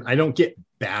decent. I don't get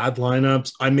bad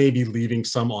lineups. I may be leaving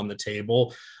some on the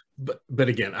table. But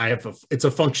again, it's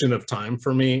a function of time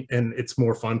for me, and it's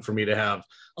more fun for me to have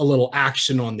a little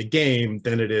action on the game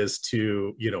than it is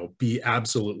to, be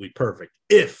absolutely perfect.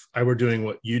 If I were doing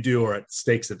what you do, or at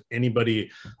stakes of anybody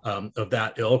of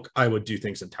that ilk, I would do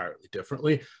things entirely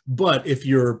differently. But if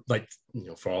you're like,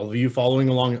 for all of you following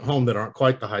along at home that aren't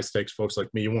quite the high stakes folks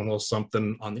like me, you want a little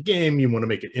something on the game, you want to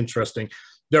make it interesting,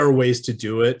 there are ways to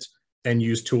do it and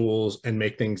use tools and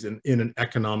make things in an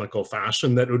economical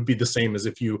fashion that would be the same as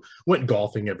if you went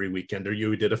golfing every weekend, or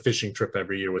you did a fishing trip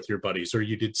every year with your buddies, or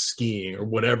you did skiing, or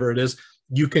whatever it is.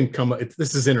 You can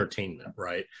this is entertainment,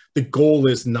 right? The goal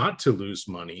is not to lose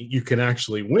money. You can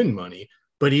actually win money,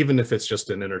 but even if it's just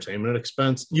an entertainment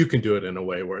expense, you can do it in a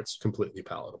way where it's completely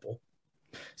palatable.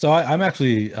 So I'm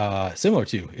actually similar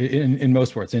to you in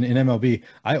most sports. In MLB,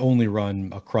 I only run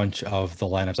a crunch of the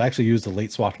lineups. I actually use the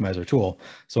late swap optimizer tool.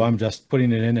 So I'm just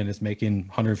putting it in, and it's making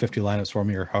 150 lineups for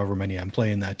me, or however many I'm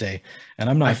playing that day. And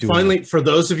I'm not for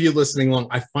those of you listening along,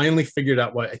 I finally figured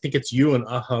out why. I think it's you and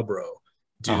Bro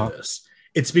do this.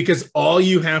 It's because all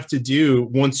you have to do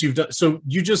once you've done, so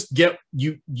you just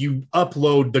you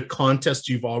upload the contest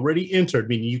you've already entered,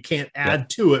 meaning you can't add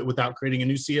to it without creating a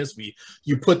new CSV.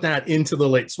 You put that into the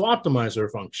late swap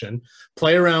optimizer function,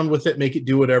 play around with it, make it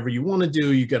do whatever you want to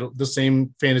do. You get the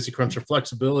same Fantasy Cruncher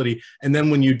flexibility. And then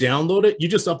when you download it, you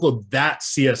just upload that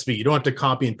CSV. You don't have to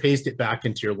copy and paste it back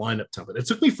into your lineup template. It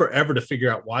took me forever to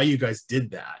figure out why you guys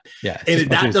did that. Yeah, and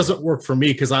that doesn't work for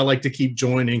me because I like to keep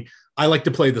joining. I like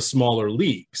to play the smaller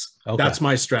leagues. Okay. That's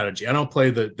my strategy. I don't play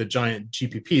the giant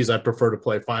GPPs. I prefer to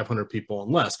play 500 people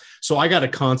and less. So I got to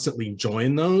constantly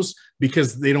join those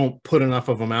because they don't put enough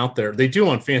of them out there. They do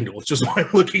on FanDuel, which is why I'm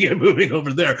looking at moving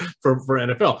over there for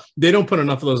NFL. They don't put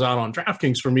enough of those out on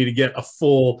DraftKings for me to get a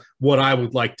full what I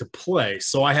would like to play.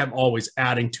 So I have always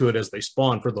adding to it as they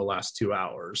spawn for the last 2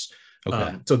 hours.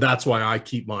 Okay. So that's why I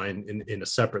keep mine in a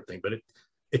separate thing. But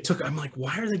it took, I'm like,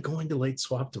 why are they going to late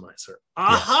swap optimizer?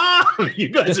 Aha! Yeah. You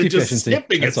guys are just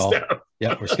skipping a step.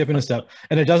 Yeah, we're skipping a step.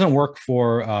 And it doesn't work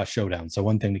for Showdown. So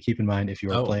one thing to keep in mind, if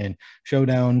you are playing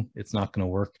Showdown, it's not going to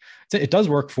work. It does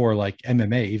work for like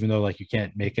MMA, even though like you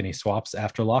can't make any swaps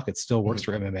after lock. It still works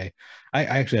for MMA. I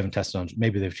actually haven't tested on,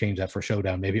 maybe they've changed that for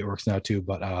Showdown. Maybe it works now too.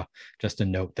 But just a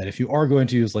note that if you are going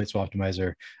to use late swap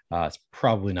optimizer, it's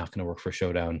probably not going to work for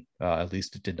Showdown. At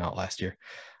least it did not last year.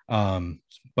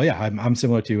 But yeah, I'm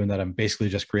similar to you in that I'm basically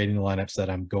just creating the lineups that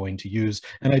I'm going to use.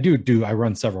 And I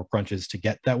run several crunches to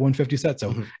get that 150 set.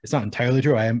 So it's not entirely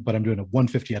true. But I'm doing a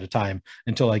 150 at a time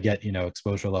until I get,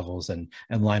 exposure levels and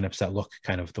lineups that look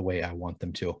kind of the way I want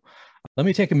them to. Let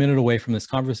me take a minute away from this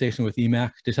conversation with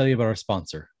EMac to tell you about our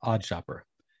sponsor, OddsShopper.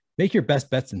 Make your best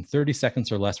bets in 30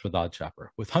 seconds or less with OddsShopper.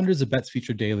 With hundreds of bets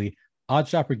featured daily,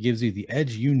 OddsShopper gives you the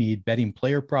edge you need betting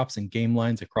player props and game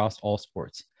lines across all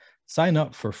sports. Sign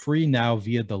up for free now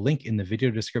via the link in the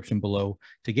video description below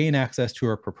to gain access to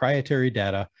our proprietary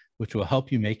data, which will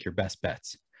help you make your best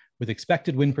bets. With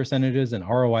expected win percentages and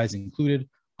ROIs included,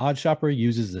 OddsShopper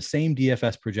uses the same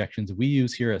DFS projections we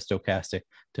use here at Stochastic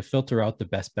to filter out the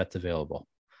best bets available.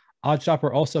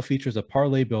 OddsShopper also features a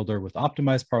parlay builder with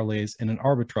optimized parlays and an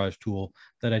arbitrage tool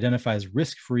that identifies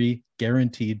risk-free,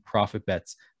 guaranteed profit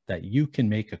bets that you can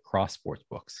make across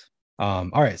sportsbooks. All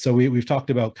right, so we've talked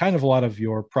about kind of a lot of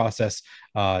your process,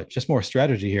 just more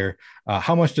strategy here.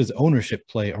 How much does ownership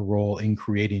play a role in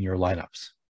creating your lineups?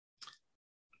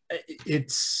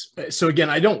 it's so again,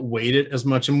 I don't weight it as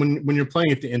much. And when you're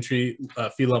playing at the entry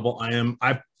fee level,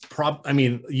 I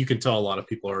mean, you can tell a lot of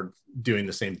people are doing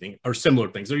the same thing or similar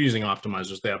things. They're using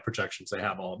optimizers, they have projections, they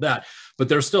have all of that, but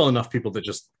there's still enough people that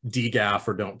just degaff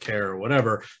or don't care or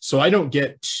whatever. So I don't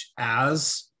get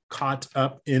as caught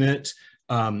up in it.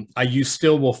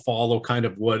 Still will follow kind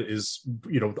of what is,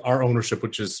 our ownership,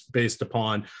 which is based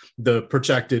upon the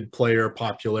projected player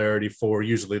popularity for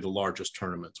usually the largest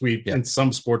tournaments. In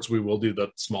some sports, we will do the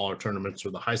smaller tournaments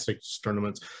or the high stakes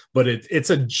tournaments, but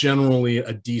it's generally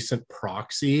a decent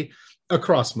proxy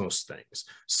across most things.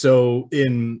 So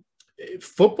in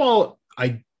football,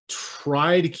 I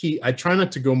try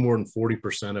not to go more than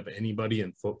 40% of anybody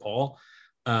in football.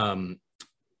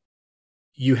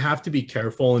 You have to be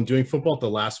careful in doing football at the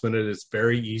last minute. It's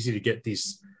very easy to get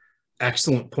these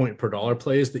excellent point per dollar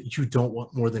plays that you don't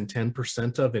want more than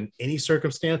 10% of in any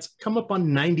circumstance come up on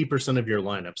 90% of your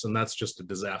lineups. And that's just a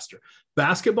disaster.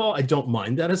 Basketball, I don't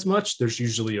mind that as much. There's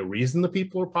usually a reason the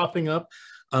people are popping up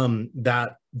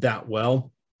that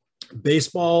well.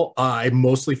 Baseball, I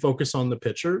mostly focus on the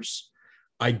pitchers.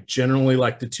 I generally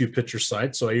like the 2 pitcher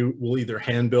sites. So I will either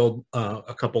hand build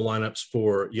a couple lineups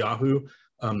for Yahoo,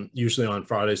 usually on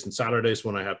Fridays and Saturdays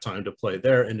when I have time to play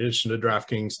there, in addition to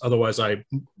DraftKings. Otherwise, I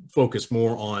focus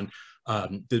more on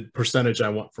the percentage I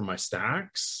want for my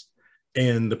stacks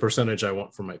and the percentage I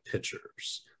want for my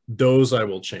pitchers. Those I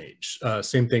will change.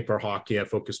 Same thing for hockey. I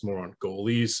focus more on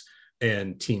goalies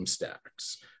and team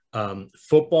stacks.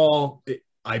 Football,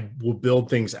 I will build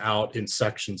things out in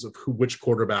sections of which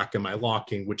quarterback am I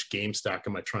locking, which game stack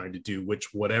am I trying to do,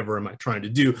 which whatever am I trying to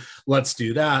do. Let's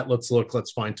do that. Let's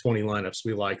find 20 lineups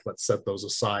we like. Let's set those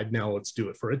aside. Now let's do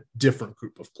it for a different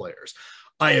group of players.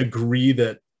 I agree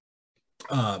that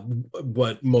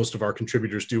what most of our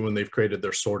contributors do when they've created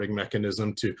their sorting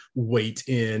mechanism to weight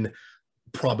in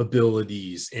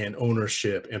probabilities and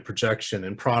ownership and projection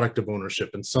and product of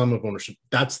ownership and sum of ownership,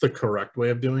 that's the correct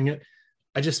way of doing it.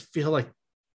 I just feel like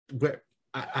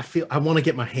I want to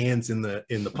get my hands in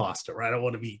the pasta, right? I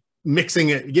want to be mixing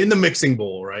it in the mixing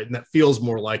bowl, right? And that feels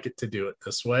more like it to do it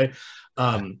this way.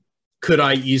 Could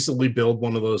I easily build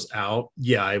one of those out?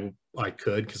 Yeah, I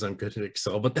could, because I'm good at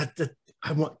Excel, but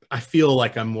I feel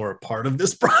like I'm more a part of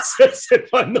this process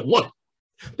if I'm the one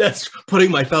that's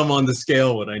putting my thumb on the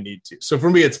scale when I need to. So for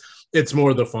me, it's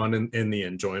more the fun and the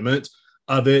enjoyment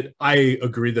of it. I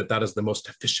agree that is the most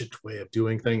efficient way of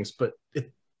doing things, but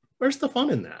where's the fun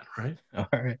in that, right? All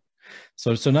right.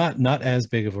 So not as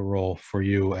big of a role for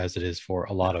you as it is for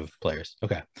a lot of players.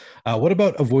 Okay. What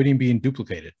about avoiding being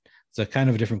duplicated? It's a kind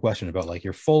of a different question about like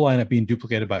your full lineup being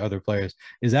duplicated by other players.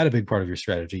 Is that a big part of your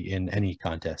strategy in any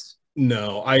contest?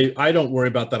 No, I don't worry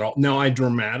about that at all. No, I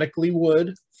dramatically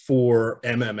would for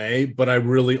MMA, but I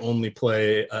really only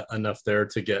play enough there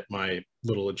to get my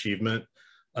little achievement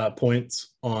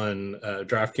points on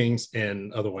DraftKings,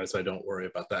 and otherwise I don't worry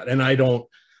about that. And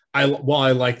while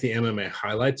I like the MMA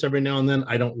highlights every now and then,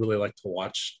 I don't really like to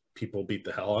watch people beat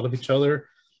the hell out of each other.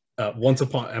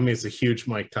 It's a huge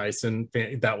Mike Tyson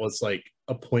fan. That was like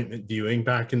appointment viewing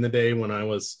back in the day when I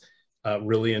was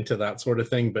really into that sort of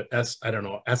thing. But as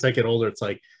I get older, it's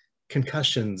like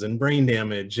concussions and brain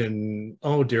damage and,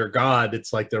 oh dear God,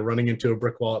 it's like they're running into a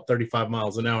brick wall at 35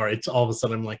 miles an hour. It's all of a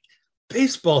sudden I'm like,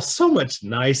 baseball's so much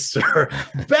nicer.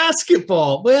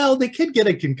 Basketball, well, they could get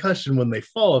a concussion when they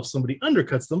fall if somebody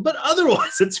undercuts them, but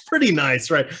otherwise it's pretty nice,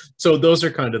 right? So those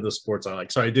are kind of the sports I like.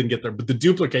 Sorry, I didn't get there, but the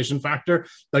duplication factor,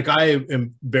 like I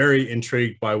am very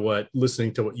intrigued by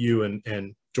listening to what you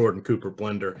and Jordan Cooper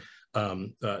Blender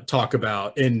talk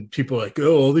about, and people are like,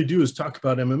 oh, all they do is talk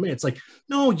about MMA. It's like,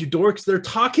 no, you dorks, they're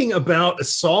talking about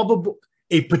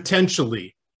a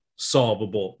potentially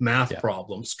solvable math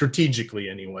problem, strategically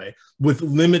anyway, with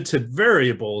limited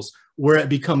variables, where it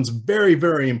becomes very,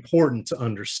 very important to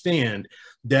understand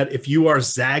that if you are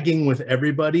zagging with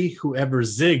everybody, whoever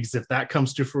zigs, if that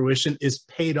comes to fruition, is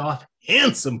paid off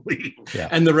handsomely. Yeah.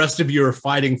 And the rest of you are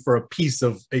fighting for a piece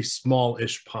of a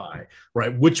small-ish pie,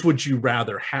 right? Which would you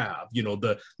rather have?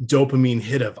 The dopamine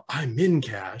hit of I'm in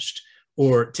cashed,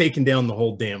 or taking down the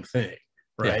whole damn thing,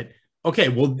 right? Yeah. Okay,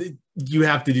 well, you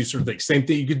have to do certain things. Same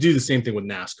thing. You could do the same thing with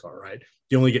NASCAR, right?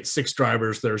 You only get 6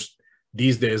 drivers.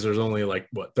 These days, there's only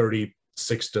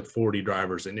 36 to 40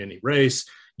 drivers in any race.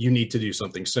 You need to do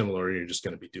something similar, or you're just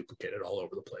going to be duplicated all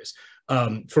over the place.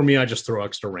 For me, I just throw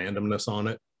extra randomness on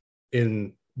it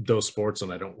in those sports,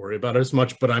 and I don't worry about it as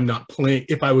much. But I'm not playing.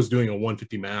 If I was doing a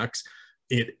 150 max,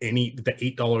 the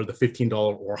 $8, the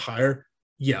 $15 or higher,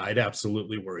 yeah, I'd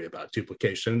absolutely worry about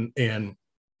duplication. And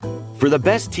For the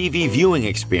best TV viewing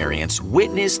experience,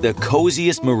 witness the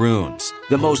coziest maroons,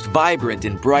 the most vibrant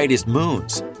and brightest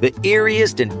moons, the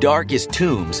eeriest and darkest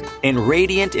tombs, and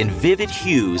radiant and vivid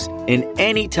hues in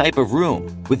any type of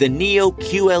room with the Neo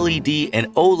QLED and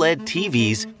OLED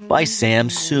TVs by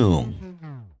Samsung.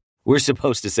 We're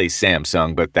supposed to say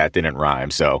Samsung, but that didn't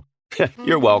rhyme, so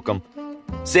you're welcome.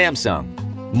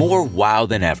 Samsung, more wow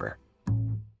than ever.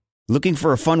 Looking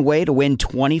for a fun way to win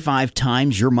 25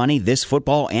 times your money this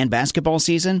football and basketball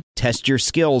season? Test your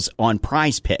skills on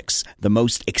Prize Picks, the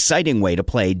most exciting way to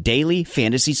play daily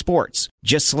fantasy sports.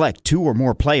 Just select 2 or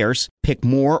more players, pick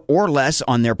more or less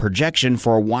on their projection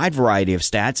for a wide variety of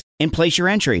stats, and place your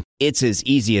entry. It's as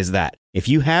easy as that. If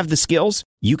you have the skills,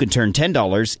 you can turn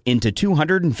 $10 into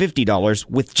 $250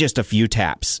 with just a few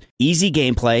taps. Easy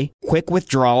gameplay, quick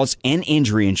withdrawals, and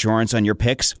injury insurance on your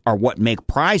picks are what make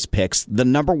Prize Picks the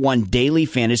 #1 daily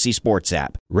fantasy sports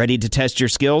app. Ready to test your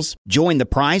skills? Join the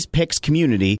Prize Picks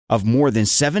community of more than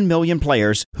 7 million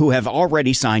players who have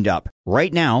already signed up.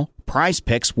 Right now, Prize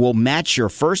Picks will match your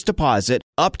first deposit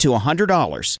up to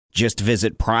 $100. Just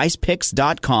visit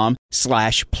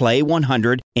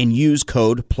prizepicks.com/play100 and use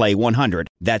code play100.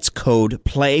 That's code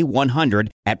play100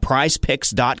 at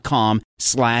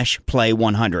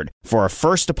prizepicks.com/play100 for a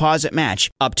first deposit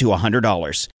match up to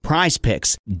 $100. Prize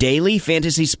Picks, daily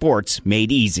fantasy sports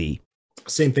made easy.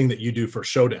 Same thing that you do for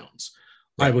showdowns.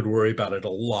 I would worry about it a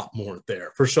lot more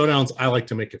there. For showdowns, I like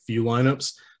to make a few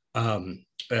lineups.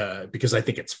 Because I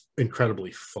think it's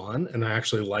incredibly fun, and I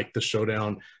actually like the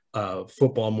showdown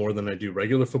football more than I do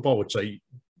regular football, which I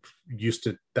used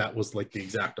to. That was like the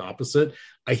exact opposite.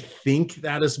 I think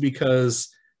that is because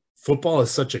football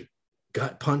is such a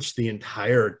gut punch the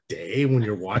entire day when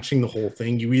you're watching the whole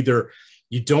thing. You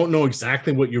don't know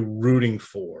exactly what you're rooting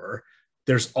for.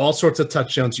 There's all sorts of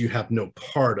touchdowns you have no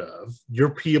part of.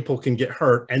 Your people can get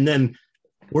hurt, and then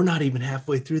we're not even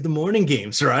halfway through the morning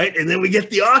games, right? And then we get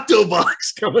the Octo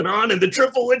Box coming on and the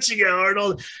triple witching hour and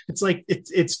all. It's like,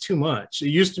 it's too much.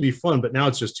 It used to be fun, but now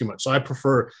it's just too much. So I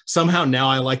prefer, somehow now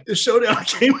I like the showdown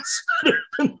games better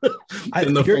than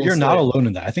the you're not alone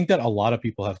in that. I think that a lot of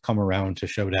people have come around to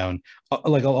showdown.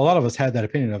 Like a lot of us had that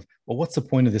opinion of, well, what's the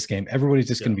point of this game? Everybody's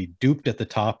just going to be duped at the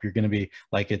top. You're going to be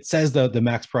like, it says the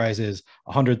max prize is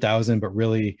 100,000, but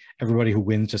really everybody who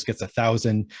wins just gets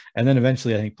 1,000. And then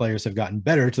eventually I think players have gotten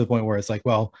better to the point where it's like,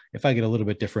 well, if I get a little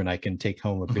bit different, I can take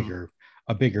home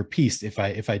a bigger piece if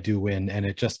I do win. And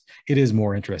it is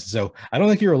more interesting. So I don't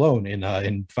think you're alone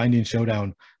in finding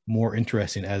showdown more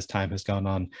interesting as time has gone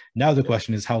on. Now the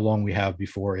question is how long we have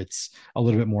before it's a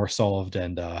little bit more solved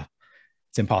and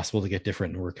it's impossible to get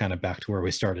different, and we're kind of back to where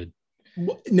we started.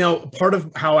 Now, part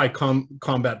of how I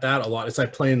combat that a lot is I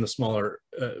play in the smaller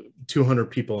 200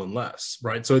 people and less,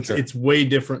 right? So it's way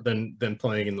different than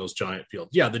playing in those giant fields.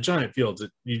 Yeah, the giant fields,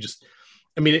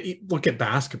 look at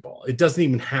basketball. It doesn't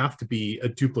even have to be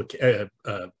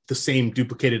the same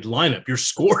duplicated lineup. Your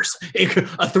scores, a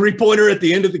 3-pointer at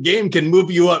the end of the game can move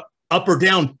you up or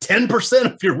down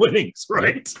 10% of your winnings,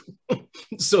 right?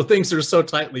 So things are so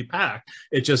tightly packed,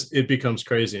 it becomes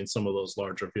crazy in some of those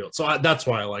larger fields. So that's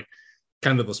why I like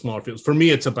kind of the smaller fields. For me,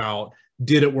 it's about,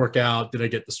 did it work out? Did I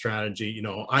get the strategy?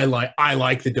 I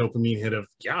like the dopamine hit of,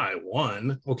 yeah, I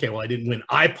won. Okay, well, I didn't win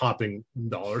eye-popping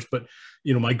dollars, but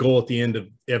my goal at the end of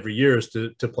every year is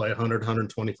to play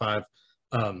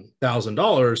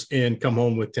 $125,000 and come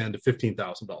home with $10,000 to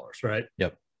 $15,000, right?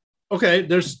 Yep. Okay,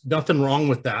 there's nothing wrong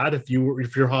with that. If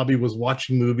your hobby was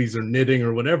watching movies or knitting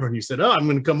or whatever, and you said, "Oh, I'm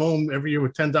going to come home every year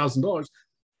with $10,000,"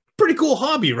 pretty cool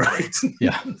hobby, right?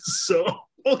 Yeah. So,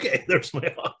 okay, there's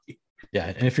my hobby. Yeah,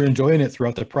 and if you're enjoying it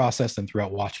throughout the process and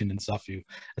throughout watching and stuff,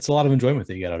 it's a lot of enjoyment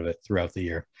that you get out of it throughout the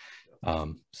year.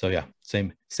 So yeah,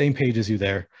 same page as you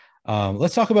there.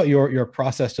 Let's talk about your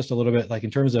process just a little bit, like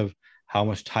in terms of how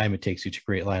much time it takes you to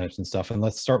create lineups and stuff. And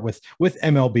let's start with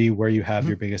MLB, where you have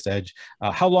your biggest edge.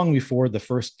 How long before the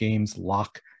first games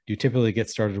lock do you typically get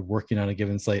started working on a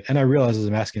given slate? And I realize as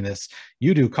I'm asking this,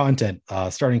 you do content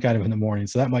starting kind of in the morning,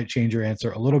 so that might change your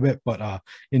answer a little bit. But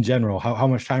in general, how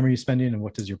much time are you spending, and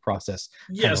what does your process?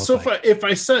 Yeah, so if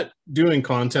I set doing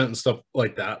content and stuff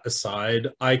like that aside,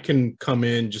 I can come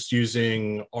in just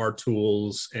using our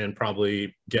tools and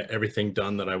probably get everything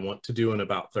done that I want to do in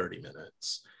about 30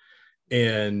 minutes.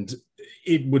 And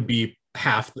it would be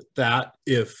half that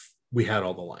if we had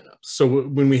all the lineups. So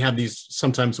when we have these,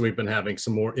 sometimes we've been having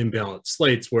some more imbalanced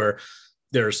slates where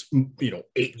there's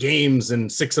 8 games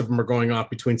and 6 of them are going off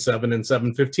between 7 and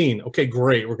 7:15. Okay,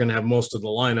 great. We're going to have most of the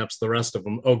lineups. The rest of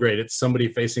them, oh great, it's somebody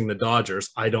facing the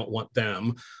Dodgers. I don't want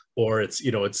them. Or it's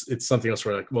something else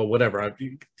where like, well, whatever.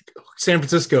 San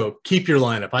Francisco, keep your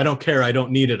lineup. I don't care. I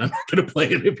don't need it. I'm not going to play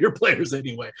it if your players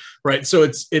anyway. Right. So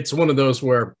it's one of those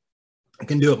where I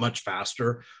can do it much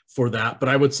faster for that. But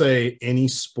I would say any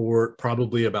sport,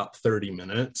 probably about 30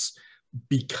 minutes,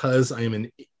 because I am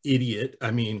an idiot.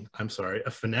 I mean, I'm sorry,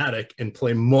 a fanatic, and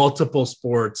play multiple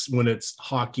sports when it's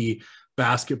hockey,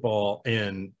 basketball,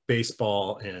 and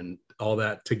baseball and all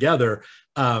that together.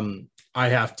 I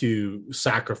have to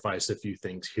sacrifice a few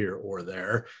things here or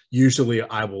there. Usually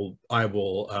I will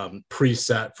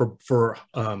preset for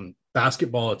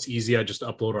basketball. It's easy. I just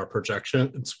upload our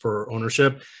projections for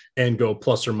ownership and go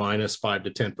plus or minus 5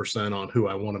 to 10% on who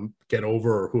I want to get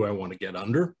over or who I want to get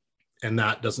under. And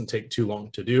that doesn't take too long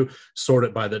to do. Sort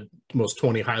it by the most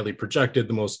 20 highly projected,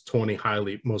 the most 20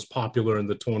 most popular, and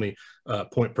the 20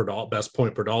 best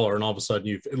point per dollar. And all of a sudden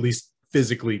you've at least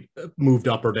physically moved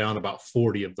up or down about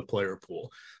 40 of the player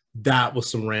pool. That with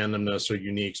some randomness or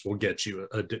uniques will get you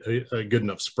a good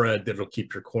enough spread that'll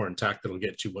keep your core intact. That'll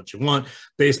get you what you want.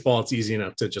 Baseball, it's easy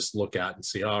enough to just look at and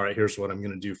see, all right, here's what I'm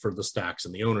going to do for the stacks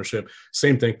and the ownership.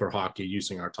 Same thing for hockey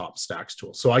using our top stacks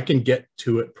tool. So I can get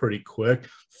to it pretty quick.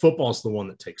 Football's the one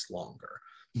that takes longer,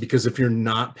 because if you're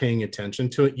not paying attention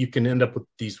to it, you can end up with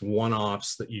these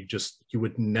one-offs that you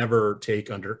would never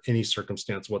take under any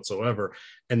circumstance whatsoever.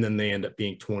 And then they end up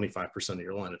being 25% of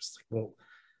your line. It's like, well,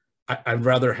 I'd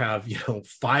rather have,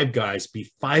 5 guys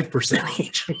be 5%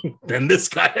 each than this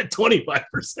guy at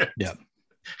 25%. Yeah.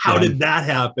 How did that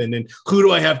happen? And who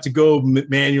do I have to go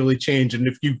manually change? And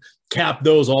if you cap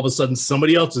those, all of a sudden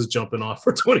somebody else is jumping off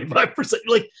for 25%.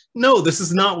 You're like, no, this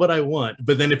is not what I want.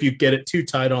 But then if you get it too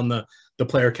tight on the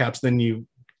player caps, then you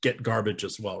get garbage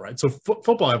as well, right? So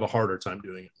football, I have a harder time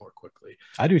doing it more quickly.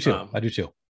 I do too.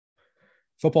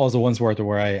 Football is the one sport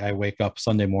where I wake up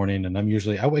Sunday morning, and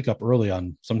I wake up early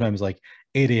on sometimes like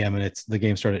 8 a.m. and the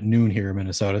game started at noon here in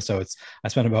Minnesota. So I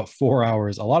spend about 4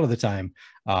 hours a lot of the time.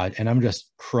 And I'm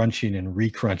just crunching and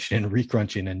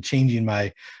recrunching and changing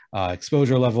my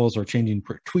exposure levels or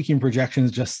tweaking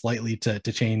projections just slightly to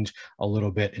change a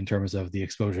little bit in terms of the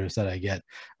exposures that I get.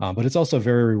 But it's also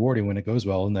very rewarding when it goes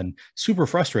well, and then super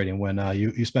frustrating when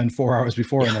you spend 4 hours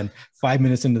before and then 5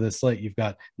 minutes into the slate, you've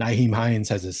got Nyheim Hines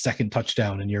has his second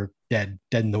touchdown and you're dead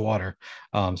in the water.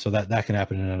 So that can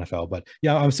happen in NFL. But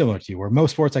yeah, I'm similar to you, where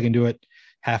most sports I can do it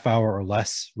half hour or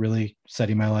less, really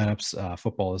setting my lineups.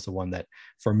 Football is the one that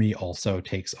for me also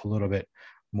takes a little bit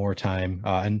more time.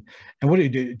 And what do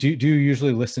you do? Do you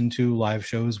usually listen to live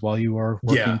shows while you are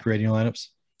working, creating your lineups?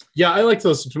 Yeah, I like to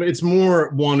listen to it. It's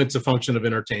more it's a function of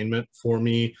entertainment for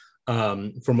me.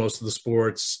 For most of the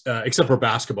sports, except for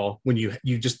basketball, when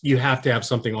you have to have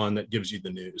something on that gives you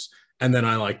the news. And then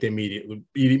I like the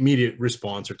immediate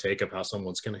response or take of how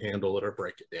someone's going to handle it or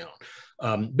break it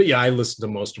down. But yeah, I listen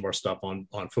to most of our stuff on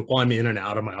football. I'm in and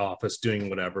out of my office doing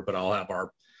whatever, but I'll have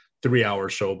our 3-hour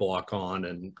show block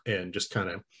on and just kind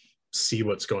of see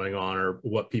what's going on or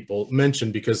what people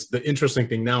mention. Because the interesting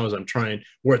thing now is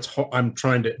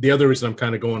the other reason I'm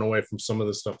kind of going away from some of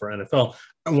the stuff for NFL,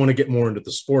 I want to get more into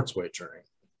the sports wagering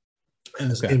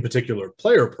and in particular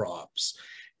player props.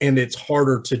 And it's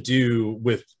harder to do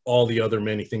with all the other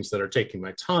many things that are taking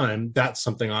my time. That's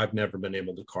something I've never been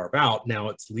able to carve out. Now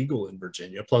it's legal in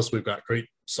Virginia. Plus we've got great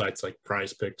sites like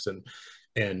Prize Picks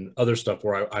and other stuff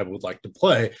where I would like to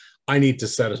play. I need to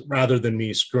set it, rather than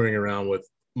me screwing around with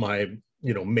my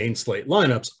main slate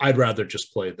lineups, I'd rather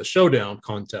just play the showdown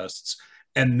contests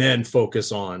and then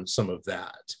focus on some of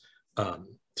that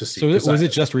to see. So was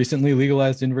it just recently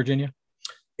legalized in Virginia?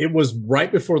 It was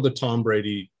right before the Tom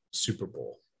Brady Super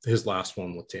Bowl, his last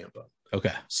one with Tampa.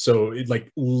 Okay. So it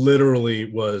literally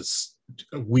was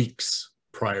weeks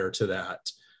prior to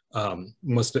that. I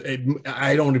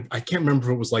can't remember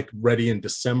if it was ready in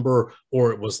December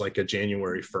or it was a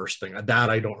January 1st thing. That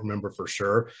I don't remember for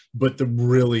sure, but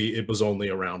it was only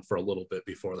around for a little bit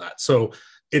before that. So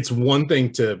it's one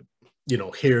thing to,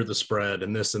 hear the spread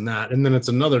and this and that. And then it's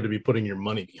another to be putting your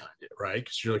money behind it, right?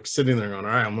 Because you're sitting there going,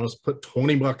 all right, I'm going to put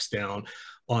 $20 down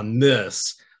on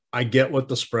this. I get what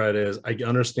the spread is. I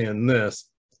understand this.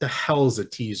 The hell is a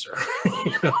teaser?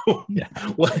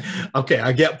 What? Okay,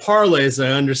 I get parlays.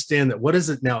 I understand that. What is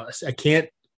it now?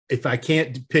 If I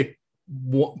can't pick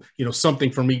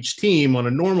something from each team on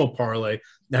a normal parlay,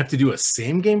 I have to do a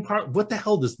same game parlay. What the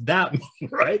hell does that mean,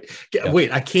 right?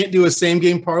 Wait, I can't do a same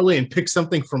game parlay and pick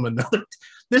something from another.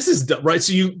 This is right.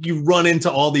 So you run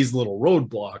into all these little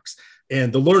roadblocks,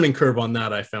 and the learning curve on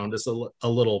that I found is a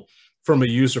little, from a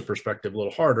user perspective, a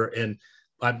little harder. And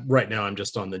right now I'm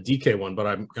just on the DK one, but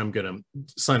I'm going to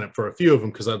sign up for a few of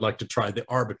them because I'd like to try the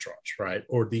arbitrage, right?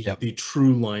 Or the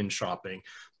true line shopping,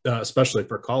 especially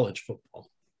for college football.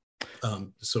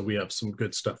 So we have some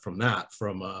good stuff from that,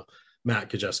 from Matt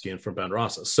Kajeski and from Ben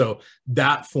Rossa. So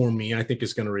that for me, I think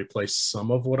is going to replace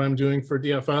some of what I'm doing for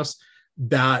DFS.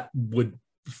 That would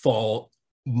fall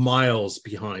miles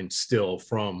behind still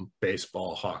from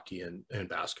baseball, hockey, and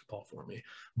basketball for me.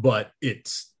 But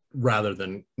it's rather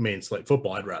than main slate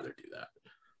football, I'd rather do that.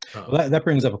 Well, that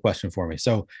brings up a question for me.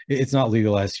 So it's not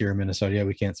legalized here in Minnesota. Yeah,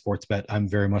 we can't sports bet. I'm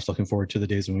very much looking forward to the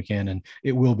days when we can, and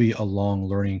it will be a long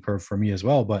learning curve for me as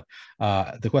well. But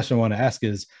the question I want to ask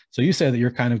is, so you say that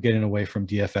you're kind of getting away from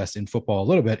DFS in football a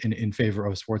little bit in favor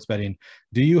of sports betting.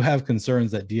 Do you have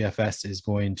concerns that DFS is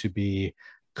going to be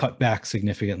cut back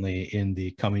significantly in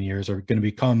the coming years, or going to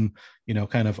become,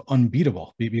 kind of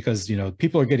unbeatable because,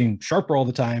 people are getting sharper all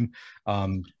the time.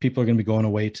 People are going to be going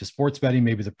away to sports betting.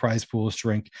 Maybe the prize pools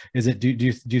shrink. Do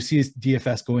you see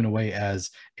DFS going away as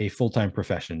a full-time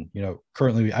profession?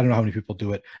 Currently, I don't know how many people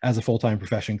do it as a full-time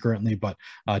profession currently, but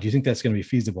do you think that's going to be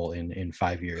feasible in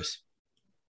 5 years?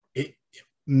 It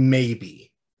maybe.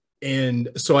 And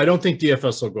so I don't think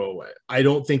DFS will go away. I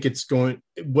don't think it's going,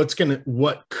 what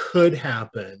could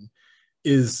happen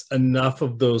is enough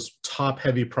of those top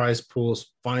heavy prize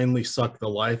pools finally suck the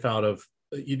life out of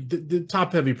the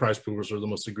top heavy prize pools are the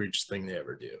most egregious thing they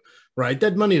ever do, right?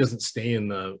 That money doesn't stay in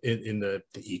the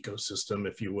ecosystem,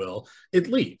 if you will. It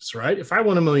leaves, right? If I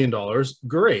won $1 million,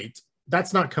 great.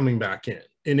 That's not coming back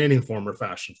in any form or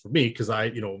fashion for me, because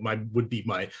I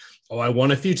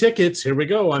won a few tickets. Here we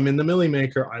go. I'm in the Millie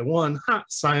Maker. I won.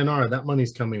 Sayonara. That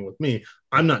money's coming with me.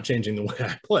 I'm not changing the way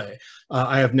I play.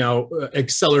 I have now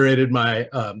accelerated my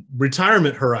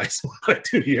retirement horizon by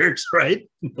 2 years, right?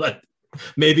 But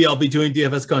maybe I'll be doing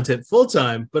DFS content full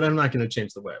time, but I'm not going to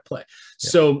change the way I play. Yeah.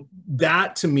 So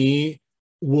that to me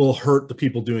will hurt the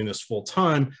people doing this full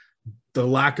time. The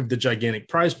lack of the gigantic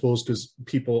prize pools, because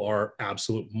people are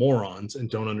absolute morons and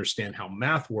don't understand how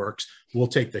math works, will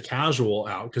take the casual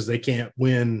out because they can't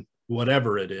win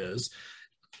whatever it is.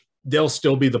 They'll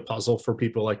still be the puzzle for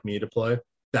people like me to play.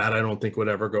 That I don't think would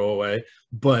ever go away.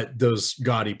 But those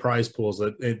gaudy prize pools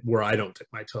where I don't take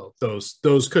my toe,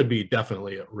 those could be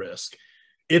definitely at risk.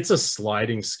 It's a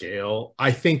sliding scale.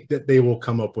 I think that they will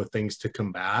come up with things to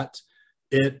combat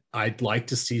it. I'd like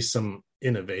to see some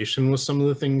innovation with some of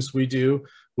the things we do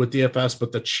with DFS,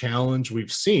 but the challenge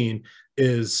we've seen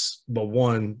is, well,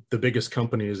 one, the biggest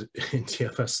company is in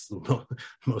DFS, the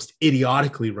most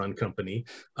idiotically run company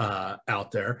out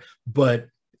there, but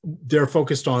they're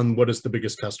focused on what is the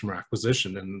biggest customer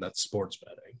acquisition, and that's sports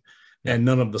betting. Yeah. And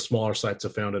none of the smaller sites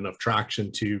have found enough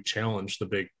traction to challenge the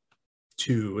big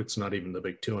two. It's not even the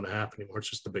big 2.5 anymore. It's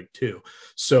just the big two.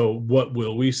 So what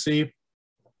will we see?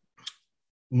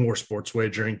 More sports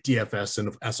wagering, DFS,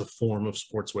 and as a form of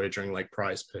sports wagering like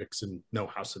Prize Picks and No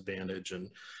House Advantage and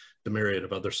the myriad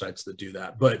of other sites that do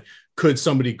that. But could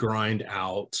somebody grind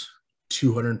out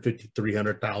 $250,000,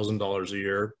 $300,000 a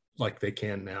year like they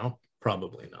can now?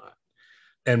 Probably not.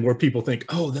 And where people think,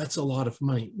 oh, that's a lot of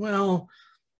money. Well,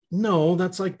 no,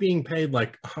 that's like being paid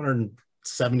like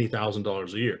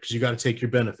 $170,000 a year, because you got to take your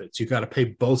benefits. You got to pay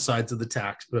both sides of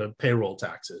the payroll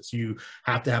taxes. You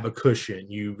have to have a cushion.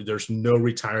 There's no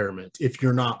retirement. If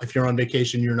you're on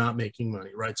vacation, you're not making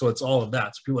money, right? So it's all of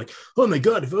that. So people are like, oh my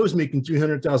God, if I was making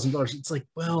 $300,000, it's like,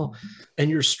 well, and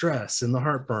your stress and the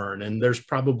heartburn, and there's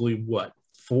probably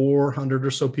 400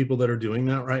 or so people that are doing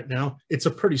that right now. It's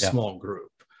a pretty small group.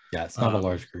 Yeah, it's not a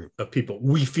large group of people.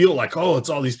 We feel like, oh, it's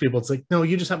all these people. It's like, no,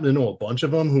 you just happen to know a bunch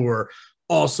of them who are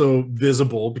also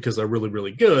visible because they're really,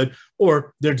 really good,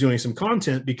 or they're doing some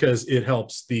content because it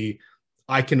helps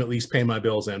I can at least pay my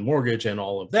bills and mortgage and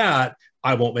all of that.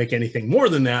 I won't make anything more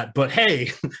than that, but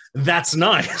hey, that's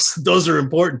nice. Those are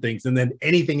important things. And then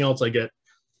anything else I get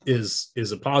is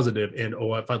a positive. And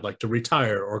if I'd like to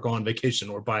retire or go on vacation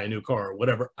or buy a new car or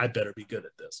whatever, I better be good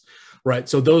at this, right?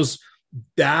 So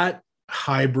that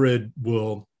hybrid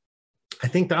I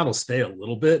think that'll stay a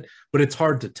little bit, but it's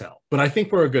hard to tell. But I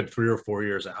think we're a good 3 or 4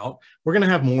 years out. We're going to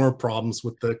have more problems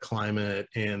with the climate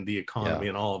and the economy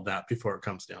and all of that before it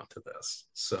comes down to this.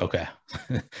 So okay,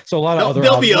 so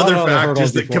there'll be other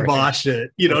factors that kibosh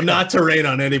it. Not to rain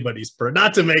on anybody's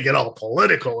not to make it all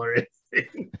political or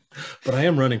anything. But I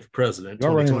am running for president.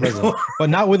 You're running for president, but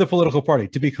not with a political party.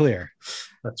 To be clear,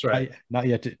 that's right. Not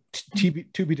yet.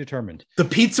 To be determined. The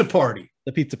pizza party.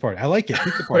 The pizza party. I like it.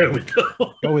 Pizza party. There we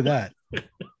go. Go with that.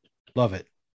 Love it.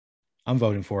 I'm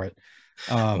voting for it.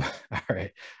 All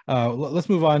right. Let's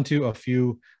move on to a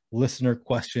few listener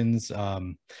questions.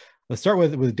 Let's start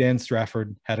with Dan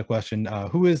Strafford had a question.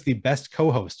 Who is the best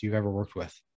co-host you've ever worked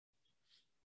with?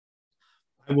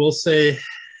 I will say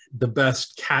the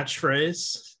best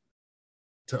catchphrase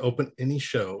to open any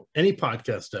show, any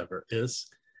podcast ever is,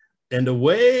 And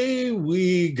away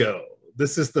we go.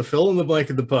 This is the fill in the blank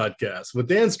of the podcast with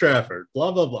Dan Strafford,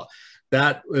 blah, blah, blah.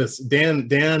 That was Dan.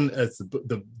 Dan is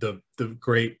the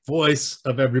great voice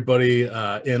of everybody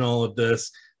in all of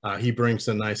this. He brings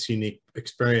a nice, unique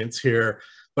experience here,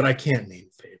 but I can't name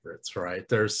favorites, right?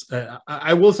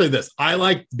 I will say this. I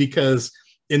like, because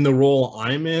in the role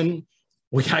I'm in,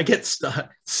 I get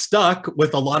stuck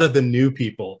with a lot of the new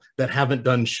people that haven't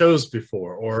done shows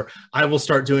before, or I will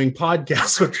start doing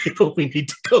podcasts with people we need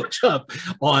to coach up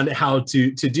on how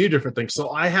to do different things.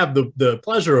 So I have the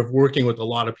pleasure of working with a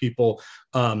lot of people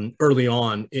early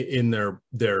on in their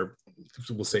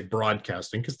we'll say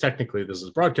broadcasting, because technically this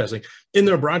is broadcasting, in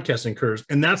their broadcasting careers.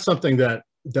 And that's something that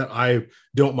I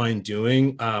don't mind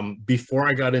doing. Before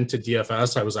I got into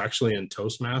DFS, I was actually in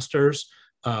Toastmasters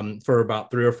for about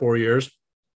 3 or 4 years.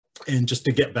 And just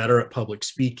to get better at public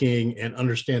speaking and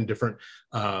understand different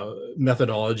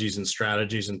methodologies and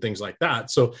strategies and things like that.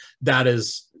 So that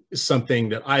is something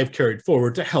that I've carried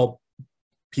forward to help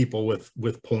people with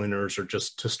pointers, or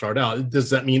just to start out. Does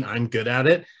that mean I'm good at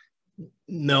it?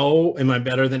 No. Am I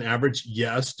better than average?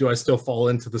 Yes. Do I still fall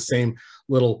into the same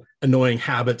little annoying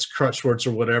habits, crutch words,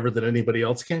 or whatever that anybody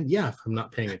else can? Yeah, if I'm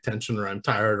not paying attention, or I'm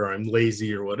tired, or I'm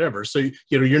lazy, or whatever. So,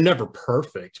 you're never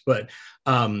perfect. But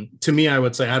to me, I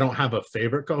would say I don't have a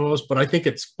favorite co-host, but I think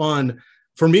it's fun.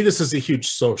 For me, this is a huge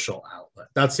social outlet.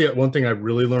 That's the one thing I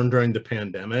really learned during the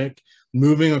pandemic.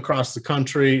 Moving across the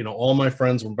country, all my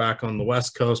friends were back on the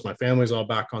West Coast. My family's all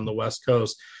back on the West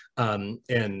Coast. And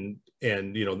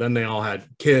then they all had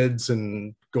kids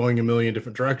and going a million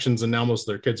different directions, and now most of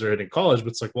their kids are hitting college. But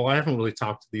it's like, well, I haven't really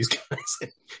talked to these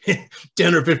guys in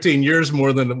 10 or 15 years,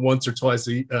 more than once or twice,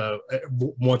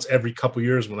 once every couple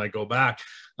years when I go back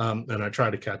and I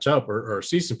try to catch up or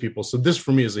see some people. So this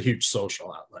for me is a huge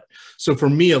social outlet. So for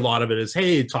me, a lot of it is,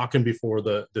 hey, talking before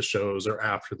the shows or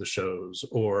after the shows,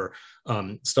 or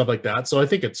stuff like that. So I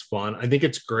think it's fun. I think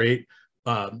it's great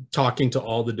talking to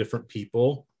all the different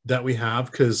people that we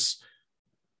have, because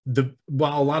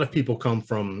while a lot of people come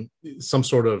from some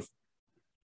sort of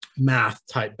math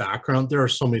type background, there are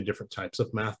so many different types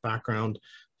of math background.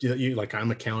 Like,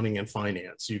 I'm accounting and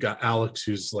finance. You got Alex,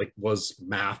 who's was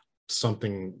math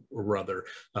something or other.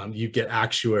 You get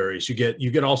actuaries. You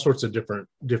get all sorts of different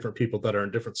people that are in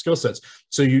different skill sets.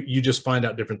 So you just find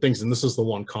out different things, and this is the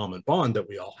one common bond that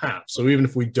we all have. So even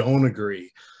if we don't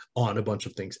agree on a bunch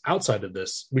of things outside of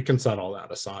this, we can set all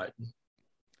that aside.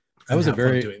 That was a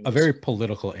very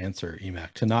political answer,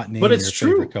 EMac, to not name your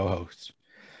favorite co-host.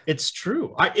 It's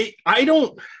true. I've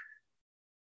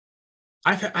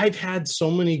had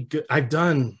so many good. I've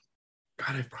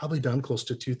probably done close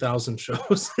to 2,000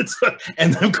 shows,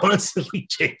 and I'm constantly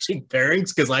changing pairings,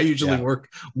 because I usually work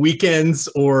weekends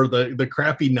or the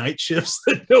crappy night shifts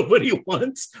that nobody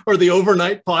wants, or the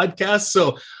overnight podcast.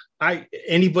 So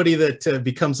anybody that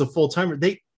becomes a full timer,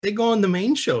 they go on the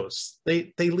main shows.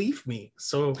 They leave me.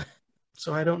 So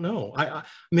I don't know.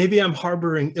 Maybe I'm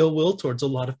harboring ill will towards a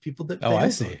lot of people that. Oh, I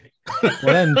see.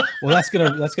 Well, that's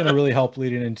gonna really help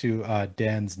leading into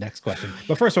Dan's next question.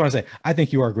 But first, I want to say I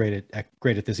think you are great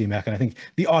at this, EMac, and I think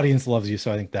the audience loves you.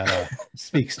 So I think that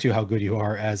speaks to how good you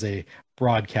are as a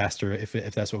broadcaster, if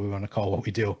that's what we want to call what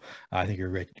we do. I think you're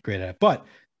great at it. But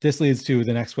this leads to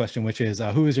the next question, which is,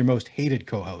 who is your most hated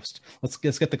co-host? Let's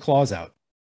get the claws out.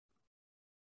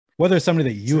 Whether it's somebody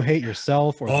that you hate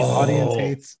yourself or the audience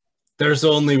hates. There's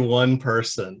only one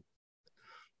person.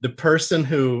 The person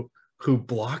who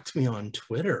blocked me on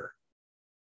Twitter.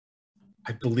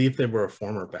 I believe they were a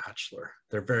former bachelor.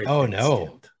 They're very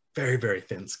thin-skinned. Very, very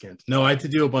thin-skinned. No, I had to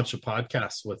do a bunch of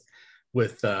podcasts with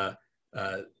the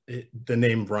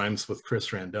name rhymes with Chris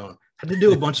Randone. Had to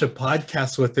do a bunch of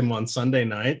podcasts with him on Sunday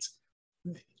nights.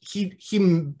 He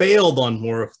bailed on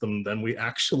more of them than we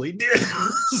actually did.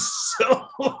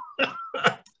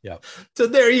 So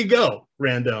there you go,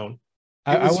 Randone.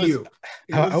 I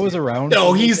was around.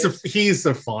 No, he's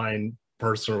a fine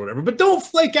person or whatever, but don't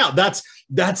flake out. That's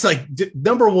like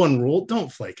number one rule.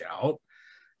 Don't flake out.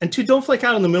 And two, don't flake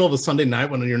out in the middle of a Sunday night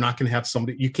when you're not going to have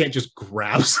somebody. You can't just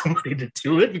grab somebody to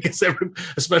do it, because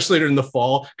especially during the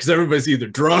fall, because everybody's either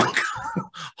drunk,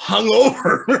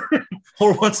 hungover,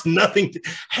 or wants nothing.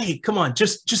 Hey, come on,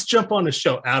 just jump on the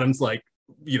show. Adam's like,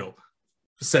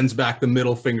 sends back the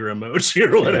middle finger emoji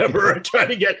or whatever. I try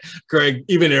to get Greg,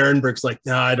 even Ehrenberg's like,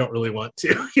 no, I don't really want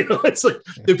to. It's like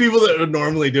the people that would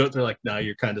normally do it, they're like, no,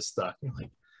 you're kind of stuck. You're like,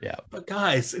 yeah, but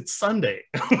guys, it's Sunday.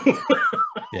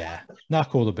 Yeah, not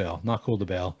cool to bail.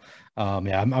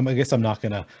 I guess I'm not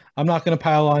gonna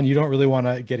pile on. You don't really want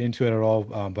to get into it at all,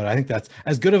 but I think that's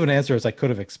as good of an answer as I could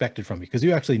have expected from you, because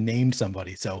you actually named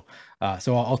somebody. So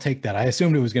I'll take that. I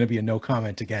assumed it was going to be a no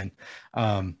comment again.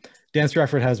 Dan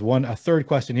Stratford has a third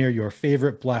question here. Your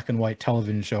favorite black and white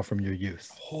television show from your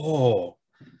youth? Oh,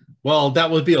 well,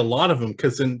 that would be a lot of them,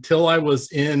 because until I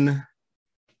was in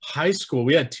high school,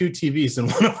 we had 2 TVs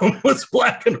and one of them was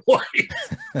black and white.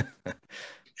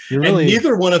 And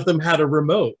neither one of them had a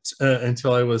remote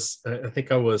until I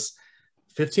think I was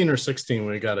 15 or 16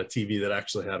 when we got a TV that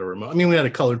actually had a remote. I mean, we had a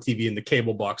color TV and the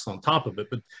cable box on top of it,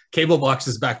 but cable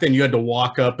boxes back then, you had to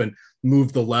walk up and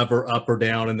move the lever up or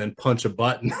down and then punch a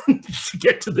button to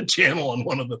get to the channel on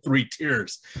one of the 3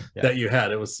 tiers that you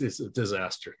had. It's a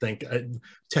disaster.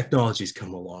 Technology's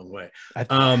come a long way.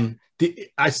 I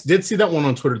did see that one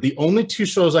on Twitter. The only 2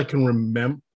 shows I can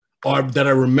remember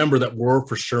that were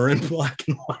for sure in black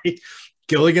and white: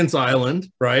 Gilligan's Island,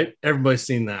 right? Everybody's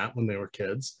seen that when they were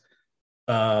kids.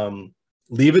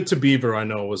 Leave It to Beaver, I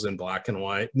know, was in black and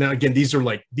white. Now, again, these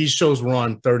shows were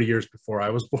on 30 years before I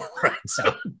was born, right?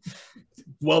 So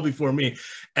well before me.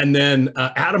 And then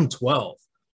Adam 12,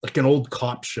 like an old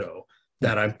cop show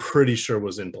that I'm pretty sure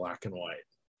was in black and white.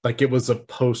 Like, it was a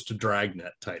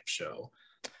post-Dragnet type show.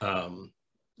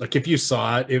 Like, if you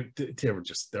saw it,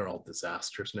 they're all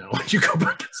disasters now. When you go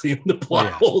back and see them, the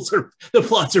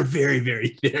plots are very,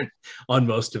 very thin on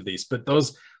most of these.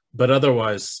 But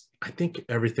otherwise, I think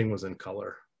everything was in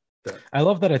color. I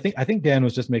love that. I think Dan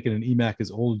was just making an EMac is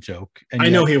old joke. And I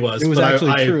know he was. It was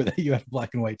actually true that you had a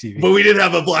black and white TV. But we didn't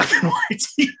have a black and white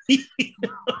TV.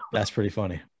 That's pretty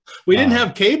funny. We didn't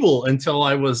have cable until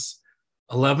I was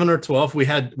 11 or 12. We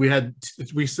had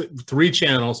 3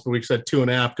 channels, but we said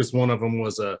 2.5 because one of them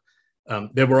was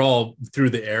they were all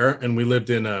through the air, and we lived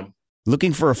in a.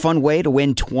 Looking for a fun way to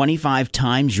win 25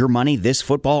 times your money this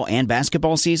football and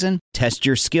basketball season? Test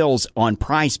your skills on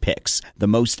Prize Picks, the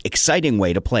most exciting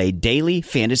way to play daily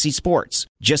fantasy sports.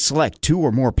 Just select 2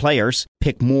 or more players,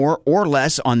 pick more or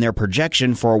less on their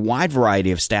projection for a wide variety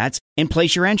of stats, and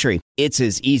place your entry. It's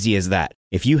as easy as that.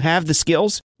 If you have the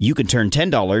skills, you can turn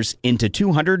 $10 into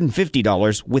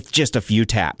 $250 with just a few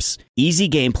taps. Easy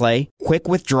gameplay, quick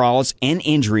withdrawals, and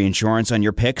injury insurance on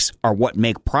your picks are what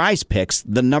make Prize Picks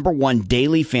the #1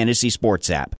 daily fantasy sports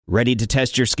app. Ready to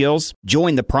test your skills?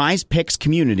 Join the Prize Picks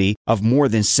community of more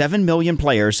than 7 million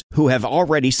players who have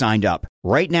already signed up.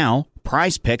 Right now,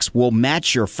 Prize Picks will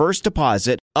match your first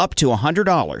deposit up to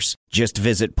 $100. Just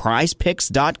visit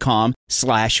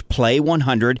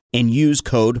prizepicks.com/play100 and use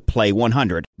code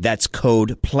play100. That's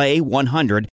code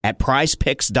play100 at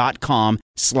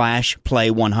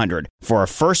prizepicks.com/play100 for a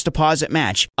first deposit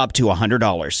match up to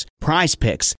 $100. Prize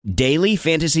Picks, daily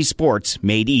fantasy sports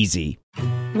made easy.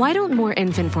 Why don't more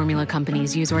infant formula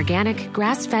companies use organic,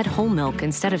 grass-fed whole milk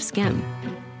instead of skim?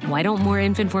 Why don't more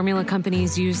infant formula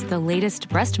companies use the latest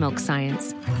breast milk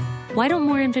science? Why don't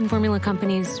more infant formula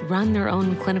companies run their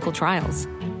own clinical trials?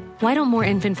 Why don't more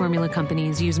infant formula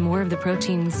companies use more of the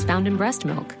proteins found in breast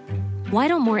milk? Why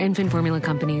don't more infant formula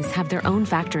companies have their own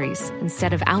factories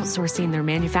instead of outsourcing their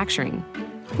manufacturing?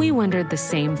 We wondered the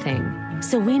same thing.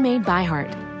 So we made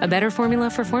ByHeart, a better formula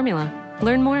for formula.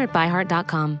 Learn more at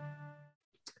byheart.com.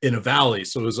 In a valley,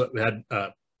 so it had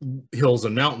hills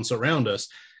and mountains around us.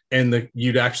 And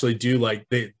you'd actually do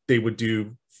they would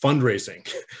do fundraising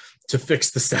to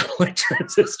fix the satellite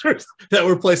transistors that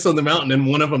were placed on the mountain. And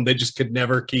one of them, they just could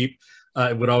never keep,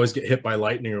 it would always get hit by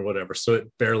lightning or whatever. So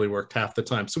it barely worked half the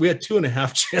time. So we had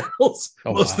 2.5 channels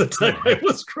most of the time I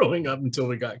was growing up until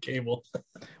we got cable.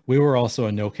 We were also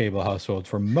a no cable household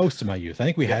for most of my youth. I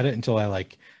think we had it until I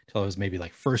was maybe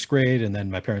first grade, and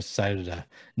then my parents decided to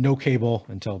no cable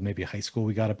until maybe high school.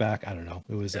 We got it back. I don't know.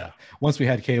 It was once we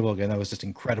had cable again, that was just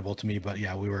incredible to me. But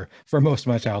yeah, we were for most of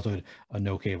my childhood a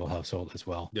no cable household as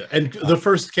well. Yeah, and the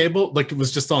first cable, it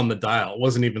was just on the dial. It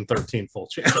wasn't even 13 full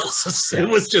channels. It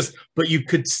was just, but you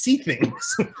could see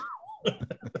things.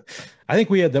 I think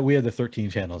we had the 13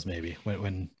 channels maybe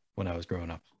when I was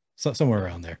growing up, so somewhere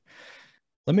around there.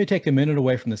 Let me take a minute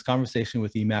away from this conversation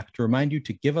with EMac to remind you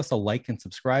to give us a like and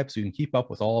subscribe so you can keep up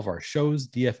with all of our shows,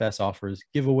 DFS offers,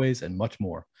 giveaways, and much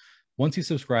more. Once you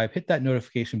subscribe, hit that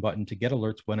notification button to get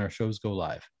alerts when our shows go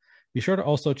live. Be sure to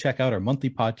also check out our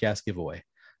monthly podcast giveaway.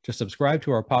 Just subscribe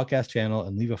to our podcast channel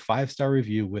and leave a 5-star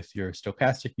review with your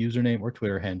Stochastic username or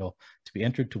Twitter handle to be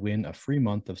entered to win a free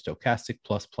month of Stochastic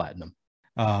Plus Platinum.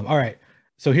 All right.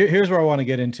 So here's where I want to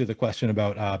get into the question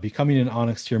about becoming an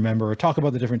Onyx tier member, or talk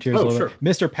about the different tiers. Sure.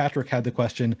 Mr. Patrick had the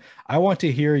question. I want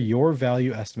to hear your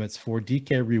value estimates for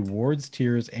DK rewards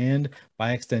tiers and,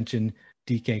 by extension,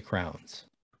 DK crowns.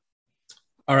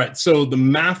 All right. So the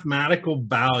mathematical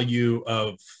value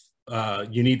of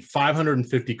you need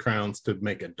 550 crowns to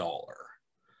make $1.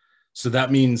 So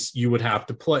that means you would have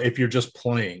to play, if you're just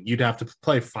playing, you'd have to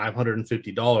play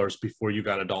 $550 before you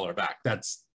got $1 back.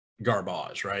 That's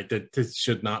garbage, right? That this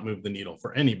should not move the needle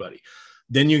for anybody.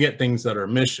 Then you get things that are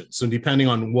missions. So depending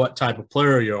on what type of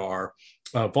player you are,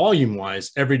 volume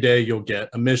wise, every day you'll get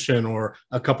a mission, or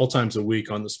a couple times a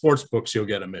week on the sports books, you'll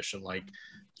get a mission like,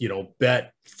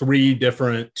 bet 3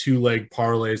 different 2-leg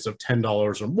parlays of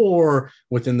 $10 or more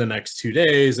within the next 2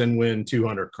 days and win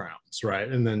 200 crowns, right?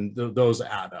 And then those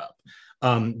add up.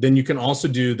 Then you can also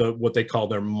do what they call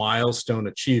their milestone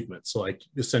achievements. So like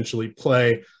essentially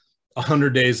play 100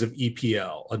 days of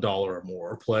EPL, $1 or more,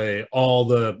 or play all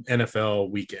the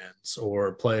NFL weekends,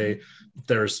 or play,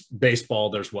 there's baseball,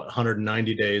 there's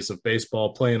 190 days of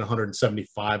baseball, playing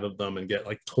 175 of them and get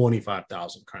like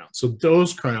 25,000 crowns. So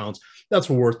those crowns, that's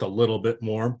worth a little bit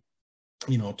more,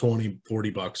 20, 40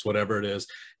 bucks, whatever it is.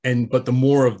 But the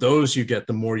more of those you get,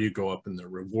 the more you go up in the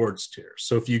rewards tier.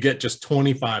 So if you get just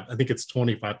 25, I think it's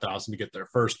 25,000 to get their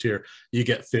first tier, you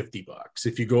get 50 bucks.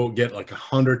 If you go get like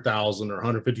 100,000 or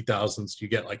 150,000, you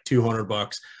get like 200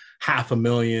 bucks,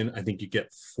 500,000, I think you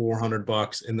get 400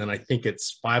 bucks. And then I think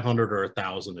it's 500 or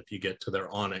 1,000 if you get to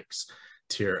their Onyx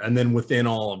tier. And then within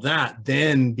all of that,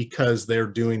 then because they're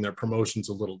doing their promotions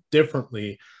a little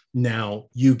differently, now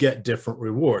you get different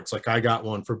rewards. Like I got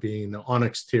one for being the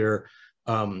Onyx tier.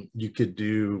 You could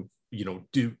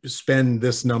spend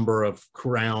this number of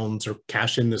crowns or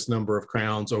cash in this number of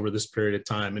crowns over this period of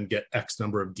time and get X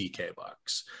number of DK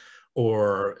bucks.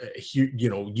 Or,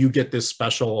 you get this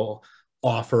special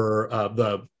offer of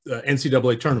the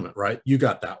NCAA tournament, right? You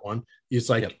got that one. It's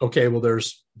like, yep. Okay, well,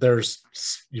 there's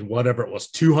whatever it was,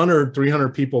 200, 300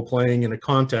 people playing in a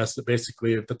contest that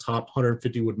basically at the top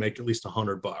 150 would make at least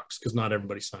 $100 because not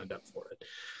everybody signed up for it.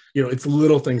 It's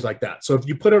little things like that. So if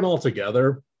you put it all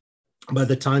together, by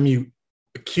the time you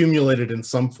accumulated in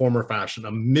some form or fashion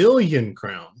 1 million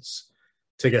crowns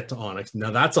to get to Onyx,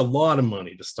 now that's a lot of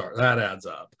money to start. That adds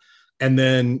up. And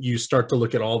then you start to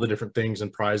look at all the different things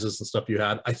and prizes and stuff you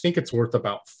had. I think it's worth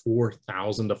about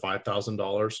 $4,000 to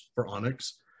 $5,000 for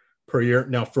Onyx per year.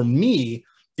 Now, for me,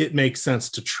 it makes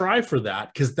sense to try for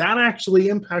that because that actually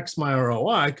impacts my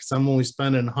ROI because I'm only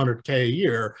spending $100K a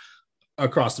year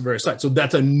across the various sites. So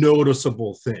that's a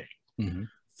noticeable thing. Mm-hmm.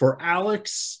 For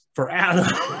Alex, for Adam,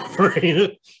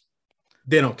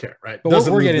 they don't care, right? But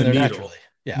we're getting there naturally.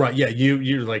 Yeah. Right. Yeah.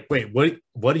 You're like, wait,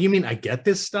 what do you mean? I get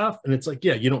this stuff. And it's like,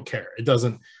 yeah, you don't care.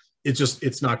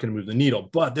 It's not going to move the needle,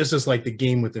 but this is like the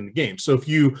game within the game. So if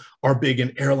you are big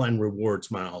in airline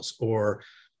rewards miles or,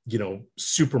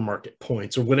 supermarket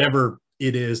points or whatever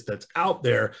it is that's out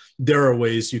there, there are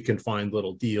ways you can find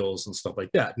little deals and stuff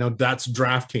like that. Now that's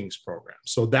DraftKings program.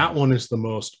 So that one is the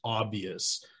most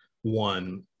obvious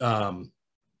one.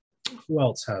 Who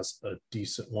else has a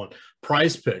decent one?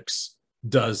 Prize Picks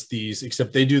does these,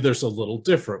 except they do theirs a little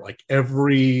different. Like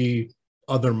every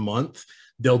other month,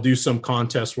 they'll do some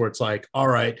contest where it's like, all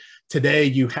right, today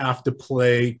you have to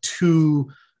play 2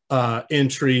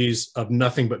 entries of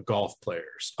nothing but golf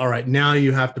players. All right, now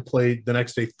you have to play the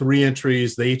next day 3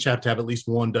 entries. They each have to have at least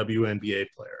 1 WNBA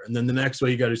player. And then the next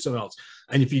way you got to do something else.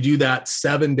 And if you do that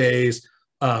 7 days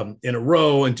in a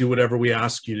row and do whatever we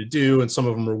ask you to do, and some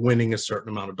of them are winning a certain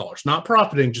amount of dollars, not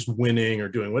profiting, just winning or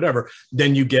doing whatever,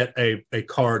 then you get a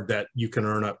card that you can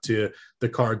earn up to the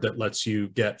card that lets you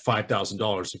get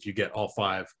 $5,000 if you get all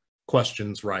 5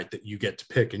 questions right that you get to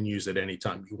pick and use at any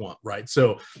time you want, right?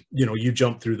 So, you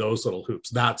jump through those little hoops.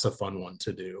 That's a fun one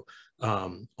to do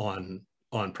on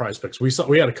Prize Picks.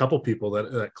 We had a couple people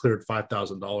that cleared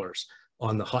 $5,000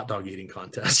 on the hot dog eating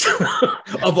contest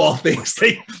of all things.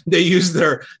 They used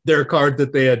their card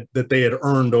that they had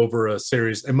earned over a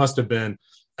series. It must have been,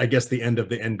 I guess, the end of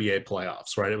the NBA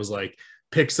playoffs, right? It was like,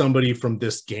 pick somebody from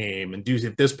this game and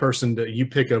if this person, you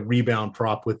pick a rebound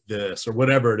prop with this or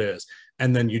whatever it is.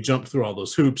 And then you jump through all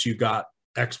those hoops, you got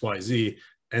XYZ,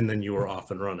 and then you were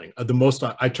off and running. The most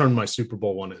I turned my Super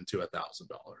Bowl one into $1,000.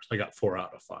 I got 4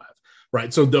 out of 5,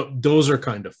 right? So those are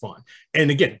kind of fun.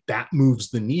 And again, that moves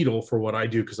the needle for what I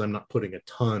do because I'm not putting a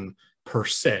ton per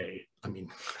se. I mean,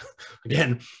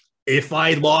 again, if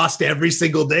I lost every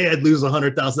single day, I'd lose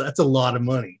 100,000. That's a lot of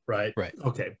money, right? Right.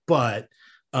 Okay, but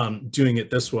doing it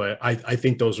this way, I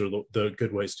think those are the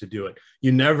good ways to do it.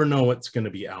 You never know what's going to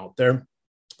be out there.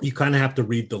 You kind of have to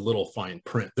read the little fine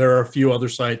print. There are a few other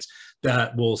sites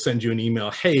that will send you an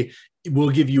email. Hey, we'll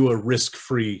give you a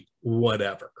risk-free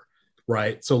whatever,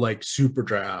 right? So like Super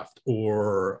Draft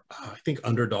or I think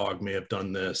Underdog may have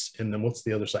done this. And then what's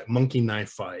the other site? Monkey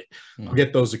Knife Fight. I'll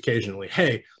get those occasionally.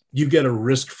 Hey, you get a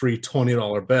risk-free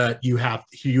 $20 bet. You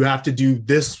have to do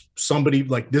this. Somebody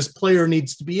like this player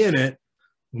needs to be in it.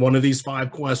 One of these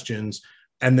 5 questions,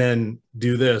 and then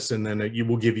do this, and then you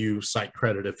will give you site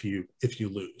credit if you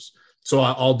lose. So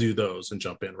I'll do those and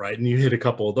jump in, right? And you hit a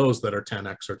couple of those that are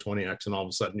 10x or 20x, and all of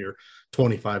a sudden your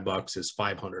 $25 is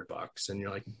 $500, and you're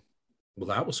like, well,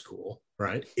 that was cool,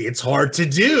 right? It's hard to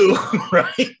do,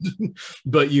 right?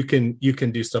 But you can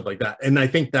do stuff like that. And I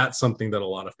think that's something that a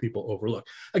lot of people overlook.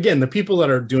 Again, the people that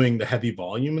are doing the heavy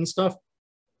volume and stuff,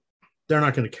 they're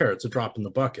not going to care. It's a drop in the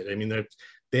bucket. I mean,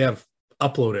 they have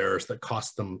upload errors that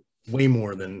cost them way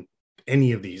more than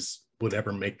any of these would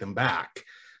ever make them back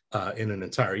in an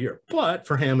entire year. But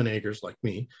for ham and eggers like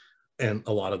me and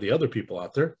a lot of the other people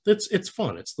out there, it's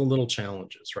fun. It's the little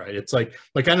challenges, right? It's like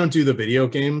I don't do the video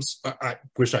games. I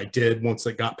wish I did once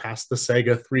it got past the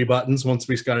Sega 3 buttons. Once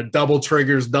we got a double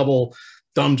triggers, double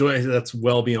thumb joy, that's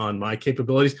well beyond my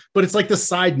capabilities. But it's like the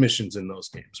side missions in those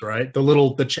games, right?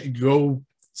 Go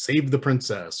save the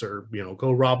princess, or go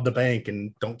rob the bank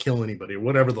and don't kill anybody, or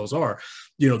whatever those are.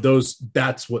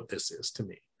 That's what this is to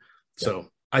me. Yeah. So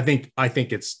I think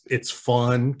it's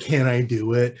fun. Can I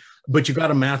do it? But you got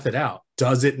to math it out.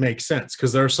 Does it make sense?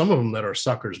 Because there are some of them that are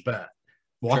sucker's bet.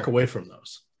 Walk away from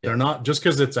those. Yeah. They're not, just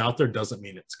because it's out there doesn't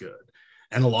mean it's good.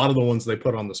 And a lot of the ones they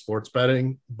put on the sports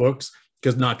betting books,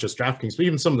 because not just DraftKings, but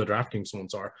even some of the DraftKings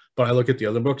ones are. But I look at the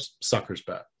other books, sucker's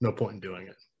bet. No point in doing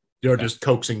it. They're just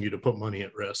coaxing you to put money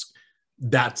at risk.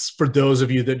 That's for those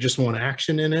of you that just want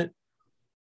action in it.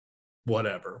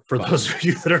 Whatever. For those of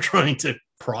you that are trying to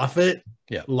profit,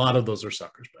 a lot of those are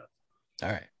suckers bet.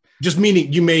 All right. Just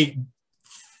meaning you may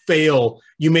fail.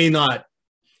 You may not.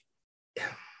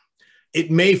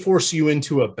 It may force you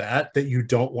into a bet that you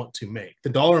don't want to make. The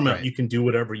dollar amount you can do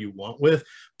whatever you want with,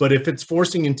 but if it's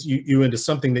forcing you into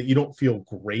something that you don't feel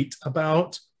great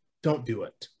about, don't do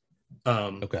it.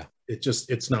 Okay.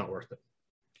 It's not worth it.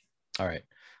 All right.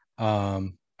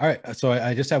 All right. So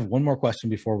I just have one more question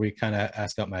before we kind of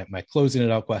ask out my closing it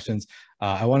out questions.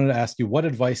 I wanted to ask you what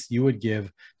advice you would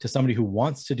give to somebody who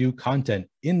wants to do content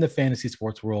in the fantasy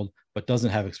sports world, but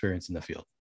doesn't have experience in the field.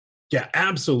 Yeah,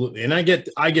 absolutely. And I get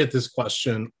this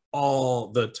question all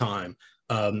the time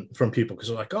from people, because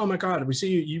they're like, oh my God, we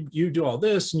see you do all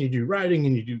this, and you do writing,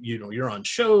 and you're on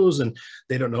shows, and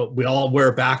they don't know. We all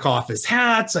wear back office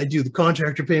hats. I do the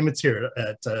contractor payments here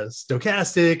at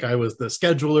Stochastic. I was the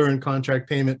scheduler and contract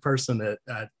payment person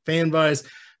at FanVise.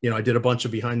 I did a bunch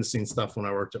of behind the scenes stuff when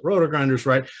I worked at Roto Grinders,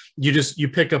 right? You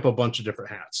pick up a bunch of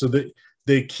different hats. So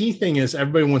the key thing is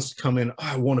everybody wants to come in,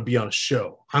 I want to be on a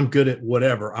show. I'm good at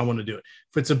whatever. I want to do it.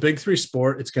 If it's a big three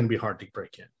sport, it's going to be hard to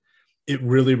break in. It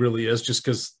really, really is, just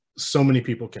because so many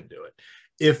people can do it.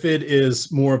 If it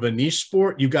is more of a niche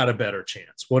sport, you got a better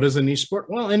chance. What is a niche sport?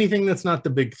 Well, anything that's not the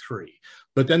big three.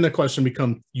 But then the question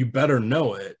becomes, you better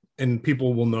know it, and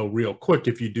people will know real quick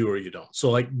if you do or you don't.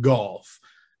 So like golf,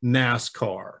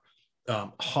 NASCAR,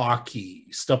 hockey,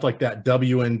 stuff like that,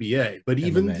 WNBA. But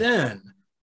even then,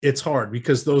 it's hard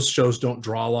because those shows don't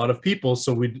draw a lot of people.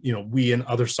 So we and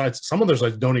other sites, some other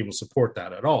sites don't even support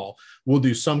that at all. We'll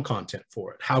do some content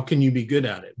for it. How can you be good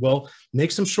at it? Well, make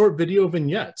some short video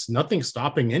vignettes. Nothing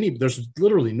stopping there's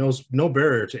literally no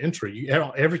barrier to entry.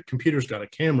 Every computer's got a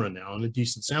camera now and a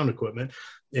decent sound equipment,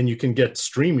 and you can get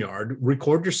StreamYard,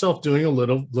 record yourself doing a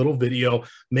little video,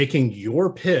 making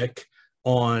your pick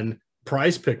on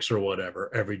Prize Picks or whatever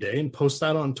every day, and post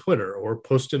that on Twitter or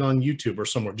post it on YouTube or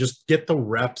somewhere. Just get the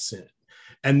reps in.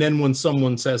 And then when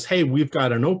someone says, hey, we've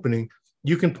got an opening,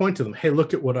 you can point to them, hey,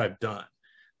 look at what I've done.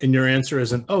 And your answer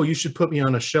isn't, oh, you should put me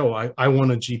on a show. I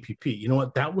want a GPP. You know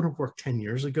what? That would have worked 10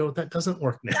 years ago. That doesn't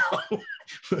work now.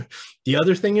 The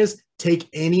other thing is, take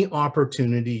any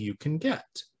opportunity you can get.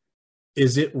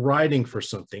 Is it writing for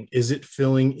something? Is it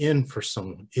filling in for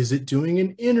someone? Is it doing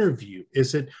an interview?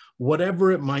 Is it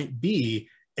whatever it might be?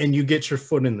 And you get your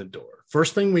foot in the door.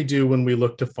 First thing we do when we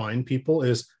look to find people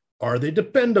is, are they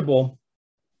dependable?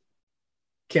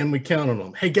 Can we count on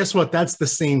them? Hey, guess what? That's the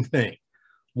same thing.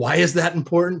 Why is that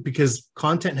important? Because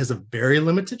content has a very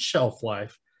limited shelf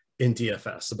life in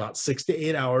DFS, about 6 to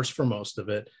 8 hours for most of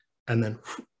it. And then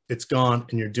it's gone,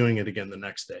 and you're doing it again the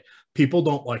next day. People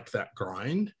don't like that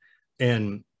grind.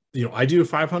 And, I do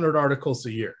 500 articles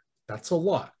a year. That's a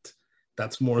lot.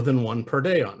 That's more than one per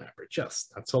day on average. Yes,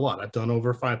 that's a lot. I've done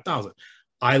over 5,000.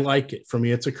 I like it. For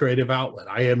me, it's a creative outlet.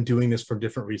 I am doing this for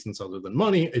different reasons other than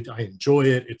money. I enjoy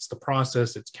it. It's the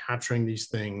process. It's capturing these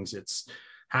things. It's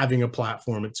having a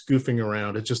platform. It's goofing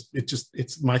around.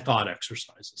 It's my thought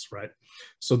exercises, right?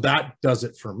 So that does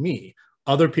it for me.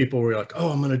 Other people were like,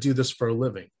 oh, I'm going to do this for a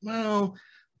living. Well,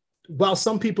 while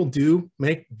some people do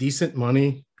make decent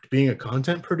money being a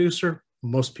content producer,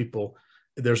 most people,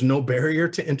 there's no barrier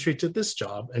to entry to this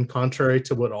job. And contrary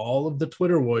to what all of the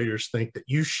Twitter warriors think, that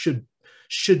you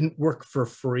shouldn't work for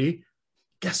free.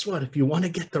 Guess what? If you want to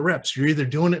get the reps, you're either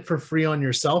doing it for free on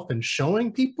yourself and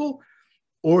showing people,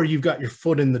 or you've got your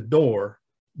foot in the door,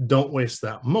 don't waste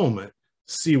that moment.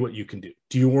 See what you can do.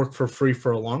 Do you work for free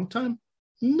for a long time?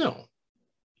 No.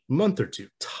 A month or two,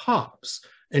 tops.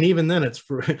 And even then, it's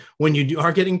for when you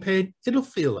are getting paid, it'll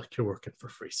feel like you're working for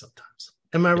free sometimes.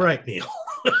 Am I right, Neil?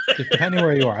 Depending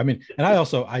where you are. I mean, and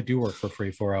I do work for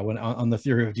free for when on the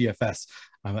Theory of DFS,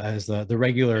 as the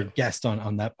regular guest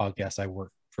on that podcast. I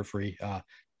work for free,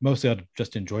 mostly out of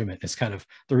just enjoyment. Is kind of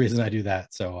the reason I do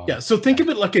that. So so think of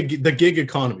it like the gig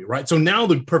economy, right? So now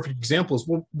the perfect example is,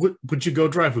 well, would you go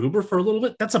drive Uber for a little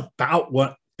bit? That's about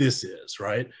what this is,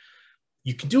 right?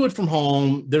 You can do it from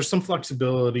home. There's some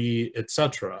flexibility,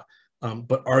 etc.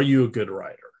 But are you a good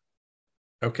writer?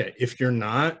 Okay, if you're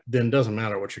not, then it doesn't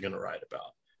matter what you're going to write about.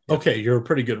 Okay, you're a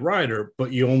pretty good writer,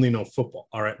 but you only know football.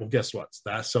 All right, well, guess what?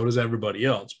 So does everybody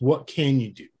else. What can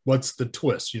you do? What's the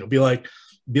twist? Be like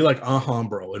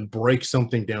Alhambra and break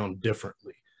something down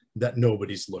differently that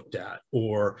nobody's looked at,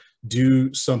 or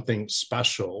do something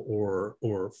special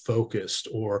or focused,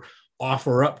 or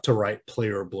offer up to write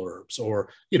player blurbs, or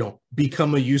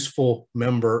become a useful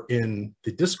member in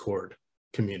the Discord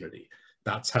community.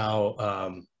 That's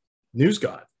how News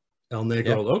God, El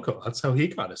Negro Loco, that's how he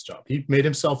got his job. He made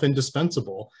himself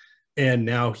indispensable, and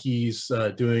now he's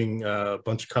doing a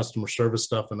bunch of customer service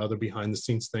stuff and other behind the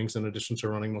scenes things, in addition to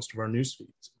running most of our news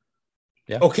feeds.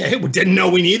 Yeah. Okay, we didn't know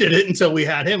we needed it until we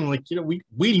had him. Like,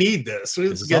 we need this.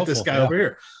 Let's get this guy over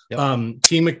here. Yep.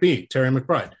 T McBee, Terry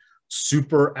McBride,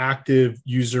 super active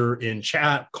user in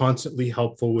chat, constantly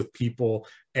helpful with people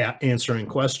answering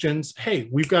questions. Hey,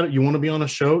 we've got it. You want to be on a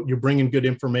show? You're bringing good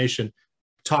information.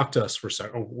 Talk to us for a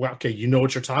second. Oh, okay, you know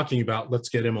what you're talking about. Let's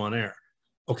get him on air.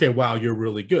 Okay, wow, you're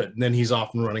really good. And then he's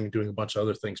off and running and doing a bunch of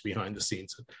other things behind the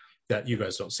scenes that you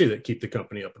guys don't see that keep the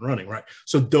company up and running, right?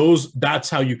 So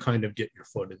that's how you kind of get your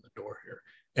foot in the door here.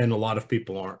 And a lot of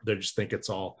people aren't. They just think it's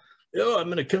all, I'm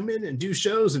going to come in and do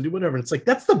shows and do whatever. And it's like,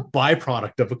 that's the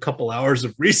byproduct of a couple hours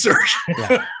of research.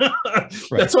 Yeah. Right.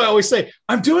 That's why I always say,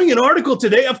 I'm doing an article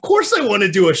today. Of course I want to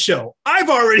do a show. I've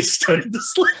already studied the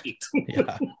slate.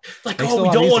 Yeah. Like, we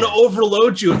don't want to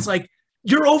overload you. It's like,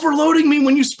 you're overloading me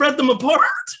when you spread them apart.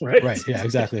 Right. Yeah,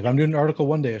 exactly. If I'm doing an article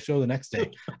one day, a show the next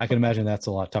day, I can imagine that's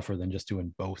a lot tougher than just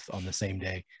doing both on the same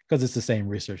day, because it's the same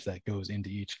research that goes into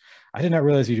each. I did not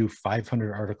realize you do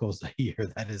 500 articles a year.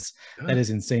 That is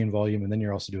insane volume. And then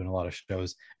you're also doing a lot of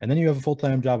shows, and then you have a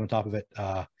full-time job on top of it.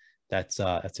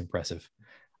 That's impressive.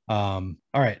 All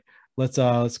right, let's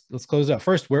close it out.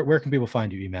 First, where can people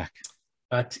find you, EMac?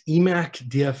 At EMac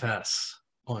DFS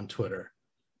on Twitter.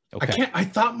 Okay. I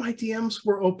thought my DMs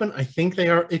were open. I think they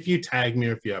are. If you tag me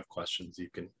or if you have questions, you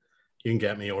can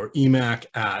get me, or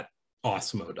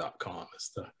emac@osmo.com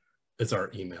is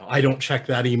our email. I don't check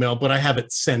that email, but I have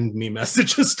it send me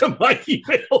messages to my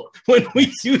email when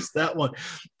we use that one,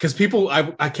 because people,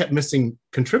 I kept missing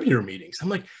contributor meetings. I'm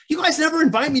like, you guys never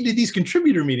invite me to these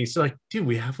contributor meetings. They're like, dude,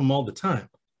 we have them all the time.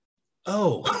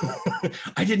 Oh,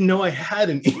 I didn't know I had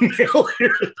an email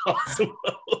here at Osmo.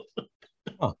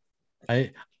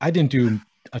 I didn't do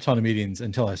a ton of meetings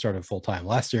until I started full time.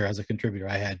 Last year as a contributor,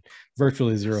 I had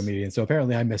virtually 0 meetings. So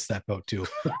apparently I missed that boat too,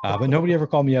 but nobody ever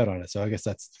called me out on it. So I guess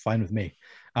that's fine with me.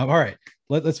 All right,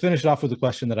 let's finish it off with a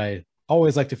question that I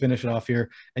always like to finish it off here.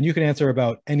 And you can answer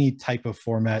about any type of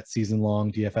format, season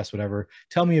long, DFS, whatever.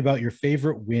 Tell me about your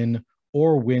favorite win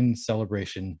or win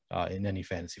celebration in any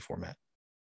fantasy format.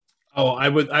 Oh, I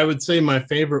would say my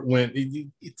favorite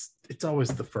win. It's always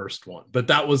the first one, but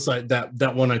that was like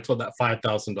that one I told, that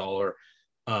 $5,000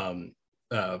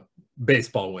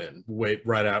 baseball win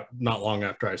right out, not long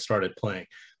after I started playing.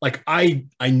 Like I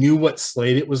knew what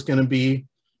slate it was going to be.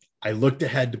 I looked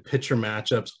ahead to pitcher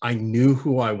matchups. I knew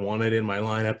who I wanted in my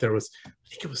lineup. There was, I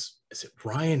think it was, is it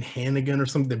Ryan Hannigan or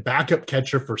something, the backup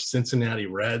catcher for Cincinnati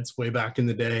Reds way back in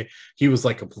the day. He was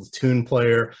like a platoon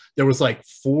player. There was like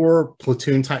 4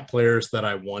 platoon type players that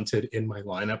I wanted in my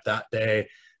lineup that day.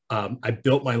 I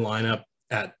built my lineup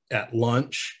at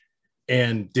lunch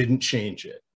and didn't change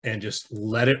it, and just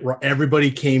let it. Everybody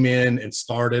came in and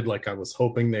started like I was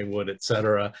hoping they would,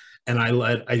 etc. And I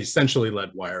essentially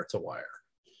led wire to wire.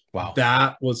 Wow.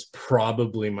 That was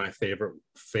probably my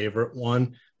favorite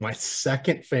one. My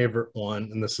second favorite one,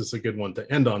 and this is a good one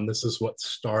to end on, this is what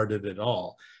started it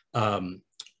all. In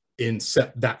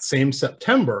that same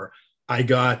September, I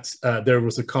got, there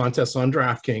was a contest on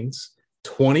DraftKings,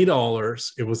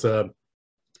 $20.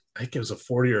 I think it was a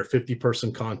 40 or 50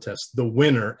 person contest. The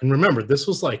winner, and remember, this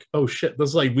was like, oh shit, this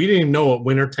was like, we didn't even know what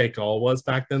winner take all was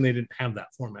back then. They didn't have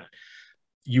that format.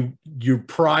 Your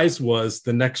prize was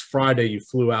the next Friday you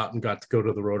flew out and got to go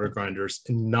to the Roto Grinders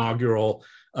inaugural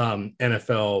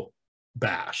NFL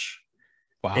bash.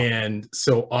 Wow. And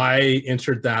so I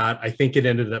entered that. I think it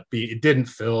ended up it didn't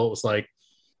fill. It was like,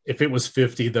 if it was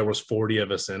 50, there was 40 of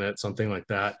us in it, something like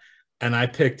that. And I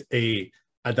picked that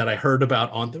I heard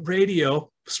about on the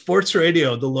radio, sports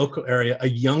radio, the local area, a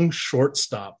young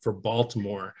shortstop for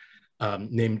Baltimore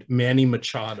named Manny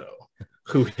Machado,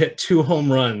 who hit 2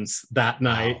 home runs that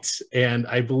night. Wow. And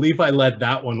I believe I led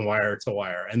that one wire to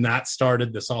wire. And that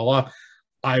started this all off.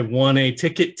 I won a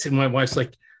ticket to, my wife's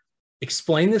like,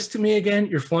 explain this to me again.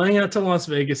 You're flying out to Las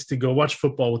Vegas to go watch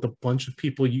football with a bunch of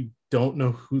people you don't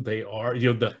know who they are.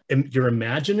 You know, your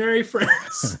imaginary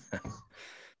friends.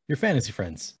 Your fantasy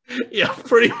friends. Yeah,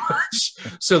 pretty much.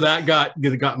 So that got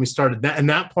me started.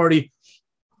 That party,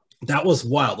 that was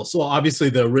wild. So obviously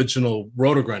the original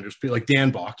Roto-Grinders, like Dan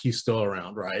Bach, he's still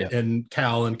around, right? Yep. And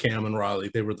Cal and Cam and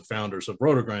Riley, they were the founders of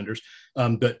Roto-Grinders.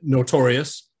 But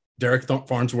Notorious, Derek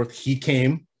Farnsworth, he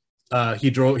came.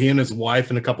 He and his wife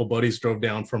and a couple buddies drove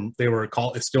down they were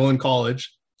still in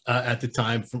college at the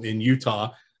time in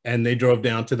Utah, and they drove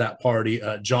down to that party.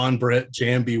 John Britt,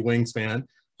 JMB Wingspan,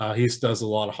 he does a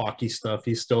lot of hockey stuff.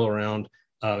 He's still around.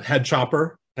 Head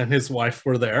Chopper and his wife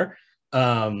were there.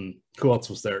 Who else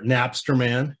was there? Napster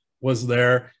Man was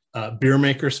there. Beer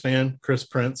Makers fan, Chris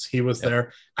Prince, he was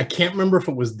there. I can't remember if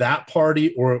it was that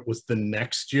party or it was the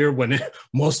next year when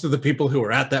most of the people who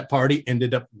were at that party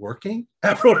ended up working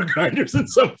at Roto-Grinders in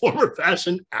some form or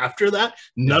fashion after that.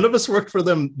 None of us worked for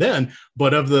them then,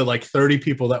 but of the like 30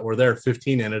 people that were there,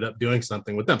 15 ended up doing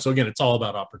something with them. So again, it's all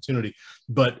about opportunity.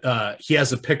 But he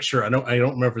has a picture. I don't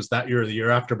remember if it's that year or the year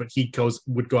after, but he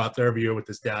would go out there every year with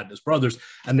his dad and his brothers,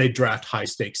 and they draft high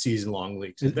stakes season-long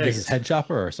leagues. This is Head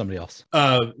Chopper or somebody else?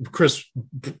 Chris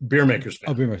Beer Makers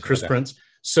fan. Beer Makers. Chris Prince.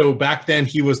 So back then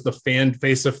he was the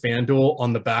face of FanDuel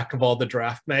on the back of all the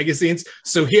draft magazines.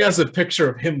 So he has a picture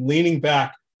of him leaning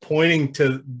back, pointing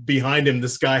to behind him.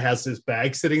 This guy has his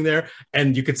bag sitting there,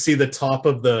 and you could see the top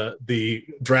of the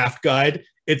draft guide.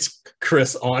 It's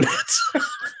Chris on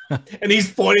it. And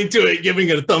he's pointing to it, giving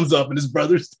it a thumbs up, and his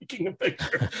brother's taking a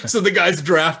picture. So the guy's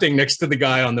drafting next to the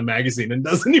guy on the magazine and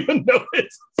doesn't even know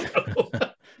it. So.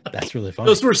 That's really fun.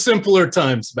 Those were simpler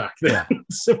times back then.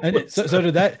 Yeah. And so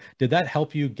did that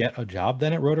help you get a job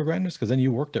then at Roto-Grinders? Because then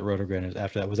you worked at Roto-Grinders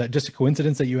after that. Was that just a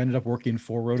coincidence that you ended up working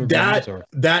for Roto-Grinders?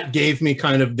 That gave me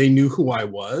they knew who I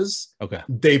was. Okay.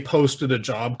 They posted a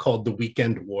job called the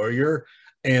Weekend Warrior,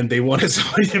 and they wanted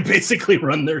somebody to basically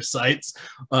run their sites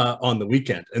on the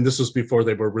weekend. And this was before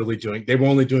they were only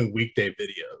doing weekday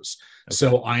videos. Okay.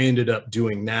 So I ended up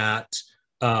doing that.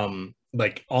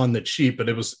 Like on the cheap, but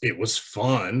it was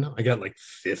fun. I got like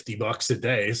 $50 a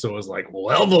day. So it was like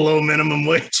well below minimum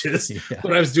wages, yeah.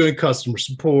 But I was doing customer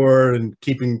support and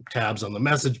keeping tabs on the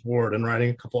message board and writing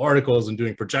a couple articles and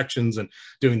doing projections and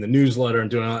doing the newsletter and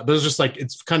doing all that. But it's just like,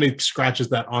 it's kind of scratches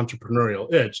that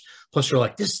entrepreneurial itch. Plus you're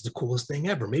like, this is the coolest thing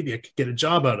ever. Maybe I could get a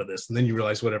job out of this. And then you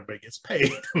realize what everybody gets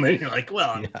paid. And then you're like,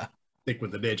 well, yeah. Stick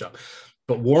with the day job.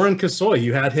 But Warren Kasoy,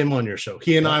 you had him on your show.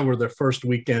 He and I were their first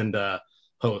weekend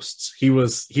hosts.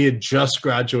 He had just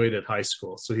graduated high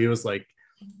school, so he was like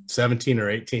 17 or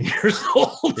 18 years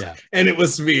old. Yeah. And it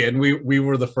was me, and we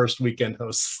were the first weekend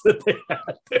hosts that they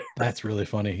had there. That's really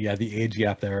funny. Yeah, the age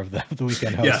gap there of the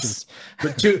weekend hosts.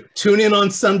 Yes. But tune in on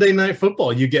Sunday Night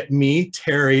Football. You get me,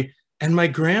 Terry, and my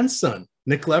grandson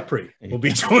Nick Lepre will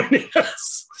be joining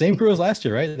us. Same crew as last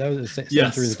year, right? That was the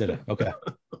same crew that did it. Okay,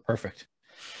 perfect.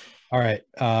 All right.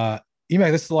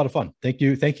 EMac, this is a lot of fun. Thank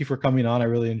you for coming on. I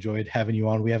really enjoyed having you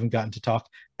on. We haven't gotten to talk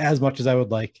as much as I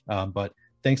would like, but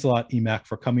thanks a lot, EMac,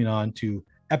 for coming on to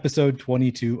episode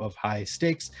 22 of High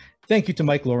Stakes. Thank you to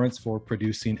Mike Lawrence for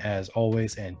producing as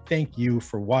always, and thank you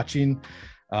for watching.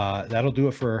 That'll do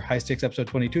it for High Stakes episode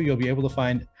 22. You'll be able to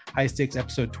find High Stakes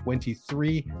episode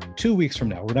 23 2 weeks from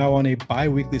now. We're now on a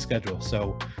bi-weekly schedule,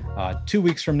 so 2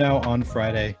 weeks from now on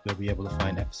Friday, you'll be able to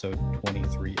find episode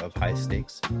 23 of High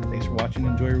Stakes. Thanks for watching.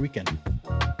 Enjoy your weekend.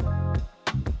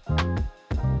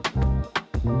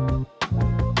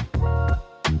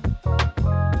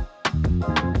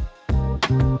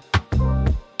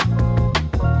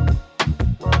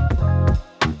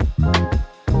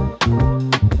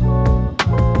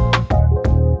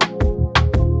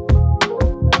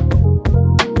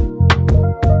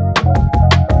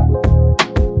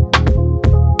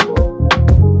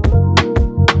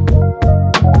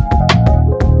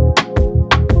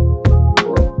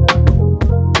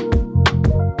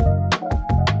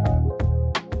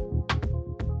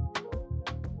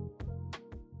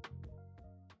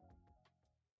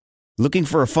 Looking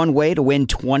for a fun way to win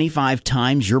 25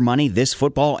 times your money this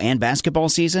football and basketball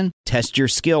season? Test your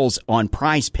skills on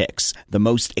Prize Picks, the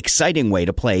most exciting way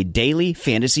to play daily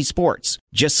fantasy sports.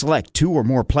 Just select 2 or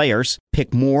more players,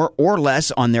 pick more or less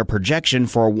on their projection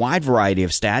for a wide variety of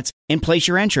stats, and place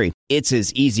your entry. It's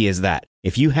as easy as that.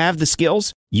 If you have the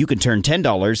skills, you can turn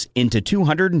 $10 into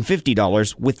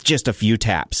 $250 with just a few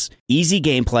taps. Easy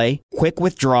gameplay, quick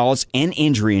withdrawals, and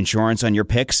injury insurance on your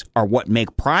picks are what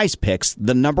make Prize Picks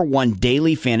the #1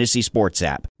 daily fantasy sports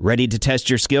app. Ready to test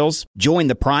your skills? Join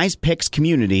the Prize Picks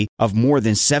community of more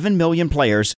than 7 million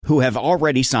players who have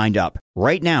already signed up.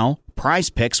 Right now,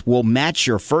 Prize Picks will match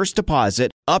your first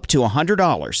deposit up to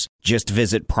 $100. Just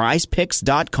visit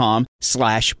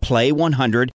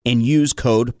prizepicks.com/play100 and use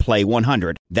code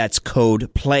PLAY100. That's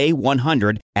code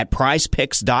PLAY100 at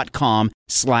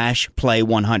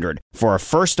prizepicks.com/play100 for a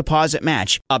first deposit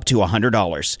match up to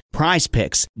 $100. Prize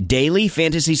Picks, daily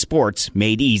fantasy sports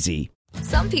made easy.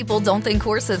 Some people don't think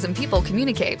horses and people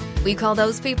communicate. We call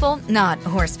those people not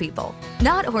horse people.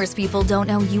 Not horse people don't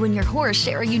know you and your horse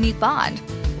share a unique bond,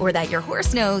 or that your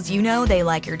horse knows you know they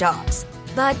like your dogs.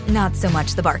 But not so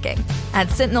much the barking.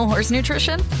 At Sentinel Horse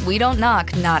Nutrition, we don't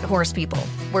knock not horse people.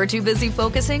 We're too busy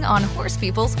focusing on horse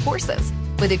people's horses.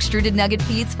 With extruded nugget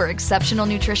feeds for exceptional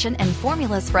nutrition and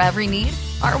formulas for every need,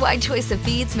 our wide choice of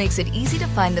feeds makes it easy to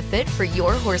find the fit for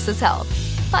your horse's health.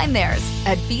 Find theirs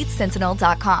at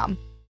feedsentinel.com.